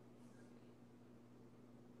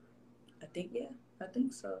 I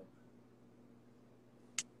think so.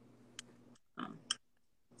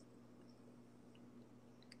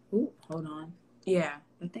 Ooh, hold on. Yeah,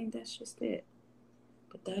 I think that's just it.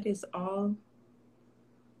 But that is all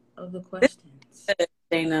of the questions.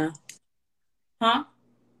 Dana. Huh?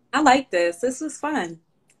 I like this. This was fun.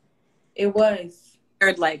 It was.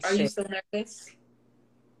 Like, are you still nervous?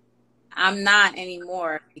 I'm not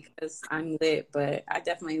anymore because I'm lit, but I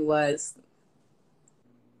definitely was.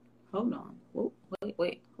 Hold on.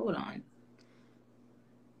 Wait. Hold on.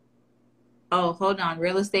 Oh, hold on.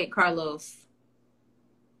 Real estate Carlos.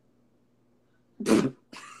 Oh,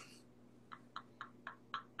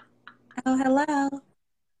 hello.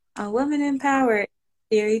 A woman empowered.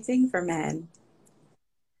 Scary thing for men.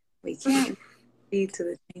 We can't lead to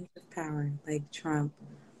the change of power like Trump.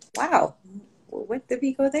 Wow. Well, what did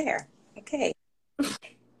we go there? Okay.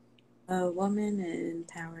 A woman in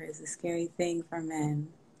power is a scary thing for men.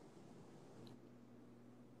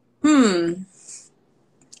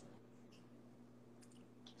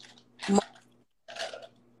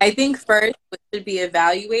 I think first what should be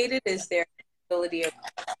evaluated is their ability of,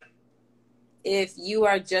 if you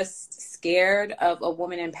are just scared of a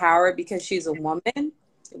woman in power because she's a woman,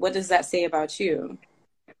 what does that say about you?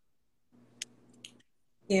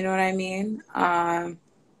 You know what I mean?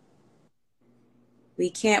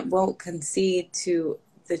 We won't concede to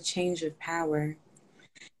the change of power.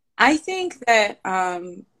 I think that,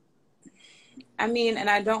 and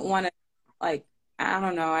I don't want to, I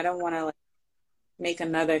don't want to make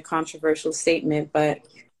another controversial statement, but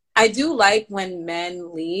I do like when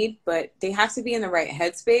men lead, but they have to be in the right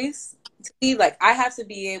headspace to lead. Like, I have to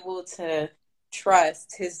be able to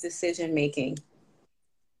trust his decision making.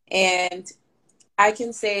 And I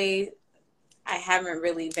can say I haven't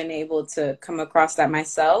really been able to come across that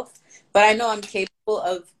myself, but I know I'm capable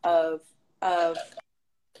of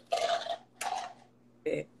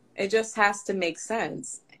it. It just has to make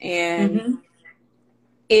sense. And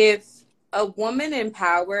if a woman in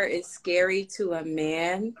power is scary to a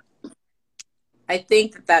man, I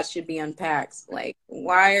think that should be unpacked. Like,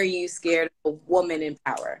 why are you scared of a woman in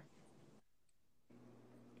power?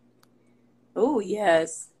 Oh,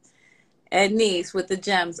 yes. Ednice with the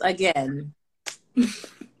gems again.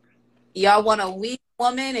 Y'all want a weak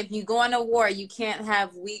woman? If you go on a war, you can't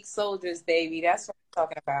have weak soldiers, baby. That's what I'm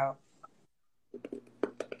talking about.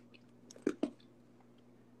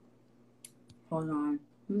 Hold on.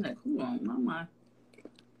 I'm like, hold on, mama.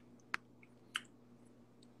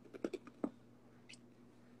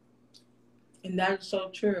 And that is so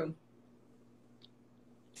true.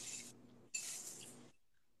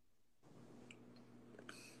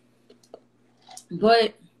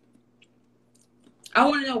 But I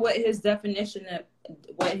want to know what his definition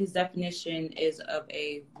is of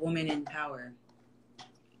a woman in power.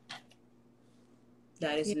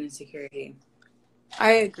 That is an insecurity.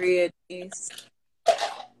 I agree, Ednice.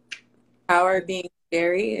 Power being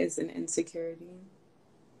scary is an insecurity.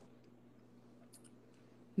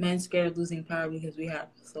 Men scared of losing power because we have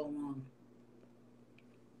for so long.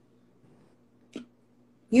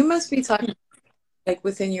 You must be talking like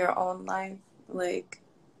within your own life. Like,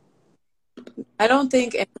 I don't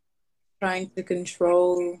think anyone's trying to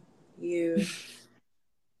control you.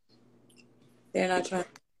 They're not trying to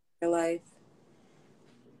control your life.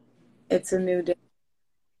 It's a new day.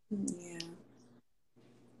 Yeah.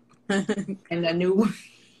 And a new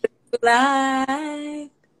life.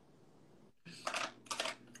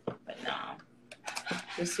 But no.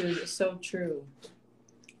 This is so true.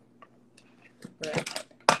 But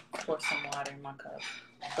pour some water in my cup.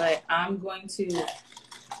 But I'm going to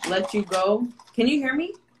let you go. Can you hear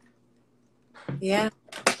me? Yeah.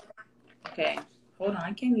 Okay. Hold on.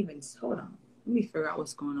 I can't even. Hold on. Let me figure out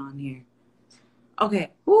what's going on here.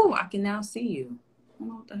 Okay. Ooh, I can now see you. I don't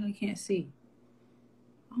know what the hell I can't see.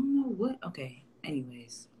 I don't know what. Okay.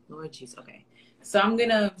 Anyways. Lord Jesus. Okay. So I'm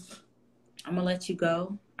gonna let you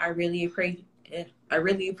go. I really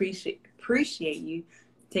appreciate you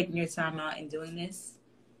taking your time out and doing this.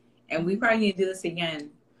 And we probably need to do this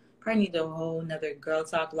again. Probably need a whole another Girl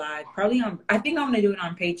Talk Live. Probably I think I'm gonna do it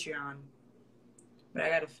on Patreon. but I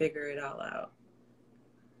got to figure it all out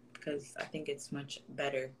because I think it's much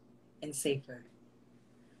better and safer.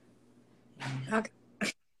 Okay.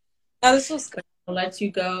 Oh, this was good. I'll let you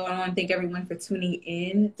go. I want to thank everyone for tuning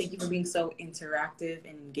in. Thank you for being so interactive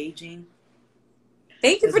and engaging.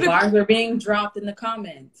 Thank you for the bars are being dropped in the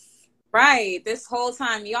comments. Right. This whole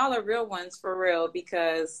time, y'all are real ones for real,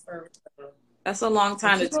 because that's a long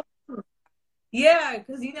time to. Yeah,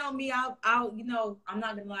 because you know me, I'll you know, I'm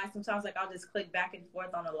not gonna lie. Sometimes like I'll just click back and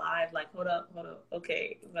forth on the live, like hold up,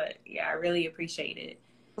 okay. But yeah, I really appreciate it.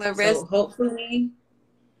 Larissa, so hopefully,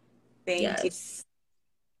 thank you,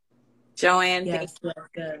 Joanne. Yes,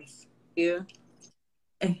 thank you.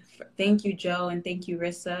 Thank you, Joe, and thank you,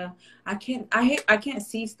 Rissa. I can't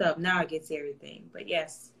see stuff now. I get to everything, but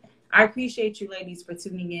yes, I appreciate you, ladies, for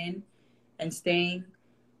tuning in and staying.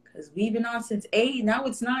 Because we've been on since 8. Now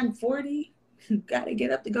it's 9:40. Gotta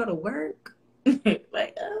get up to go to work.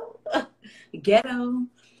 Like, oh, ghetto.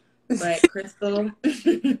 But Crystal,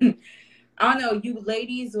 I don't know, you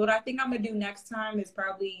ladies, what I think I'm gonna do next time is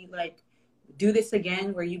probably like do this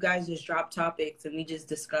again where you guys just drop topics and we just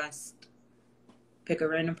discuss. Pick a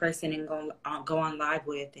random person and go on live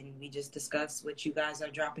with, and we just discuss what you guys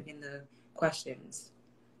are dropping in the questions.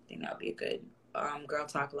 I think that would be a good Girl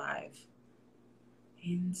Talk Live.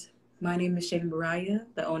 And my name is Shane Mariah,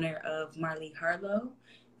 the owner of Marley Harlow,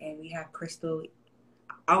 and we have Crystal.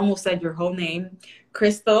 I almost said your whole name,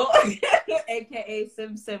 Crystal, aka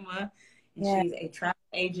Sim Sima, and she's a travel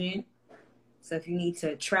agent. So if you need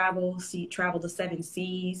to travel the 7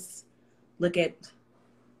 seas, live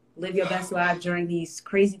your best life during these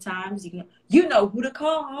crazy times, you know who to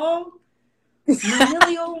call.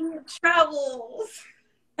 Manilio Travels.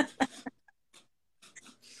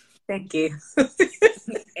 Thank you.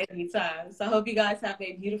 Anytime. So I hope you guys have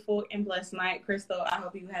a beautiful and blessed night. Crystal, I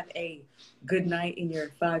hope you have a good night in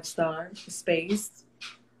your 5-star space.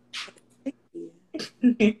 Thank you.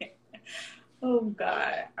 Oh,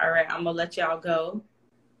 God. All right. I'm going to let y'all go.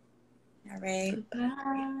 All right.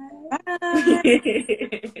 Bye.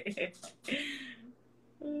 Bye.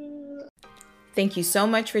 Thank you so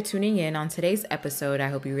much for tuning in on today's episode. I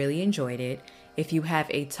hope you really enjoyed it. If you have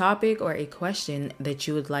a topic or a question that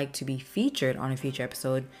you would like to be featured on a future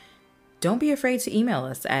episode, don't be afraid to email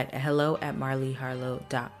us at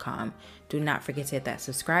hello@marleyharlow.com. Do not forget to hit that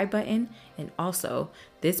subscribe button. And also,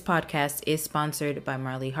 this podcast is sponsored by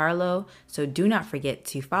Marley Harlow, so do not forget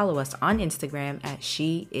to follow us on Instagram at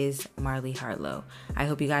SheIsMarleyHarlow. I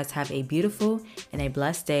hope you guys have a beautiful and a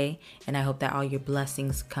blessed day, and I hope that all your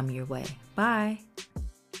blessings come your way. Bye.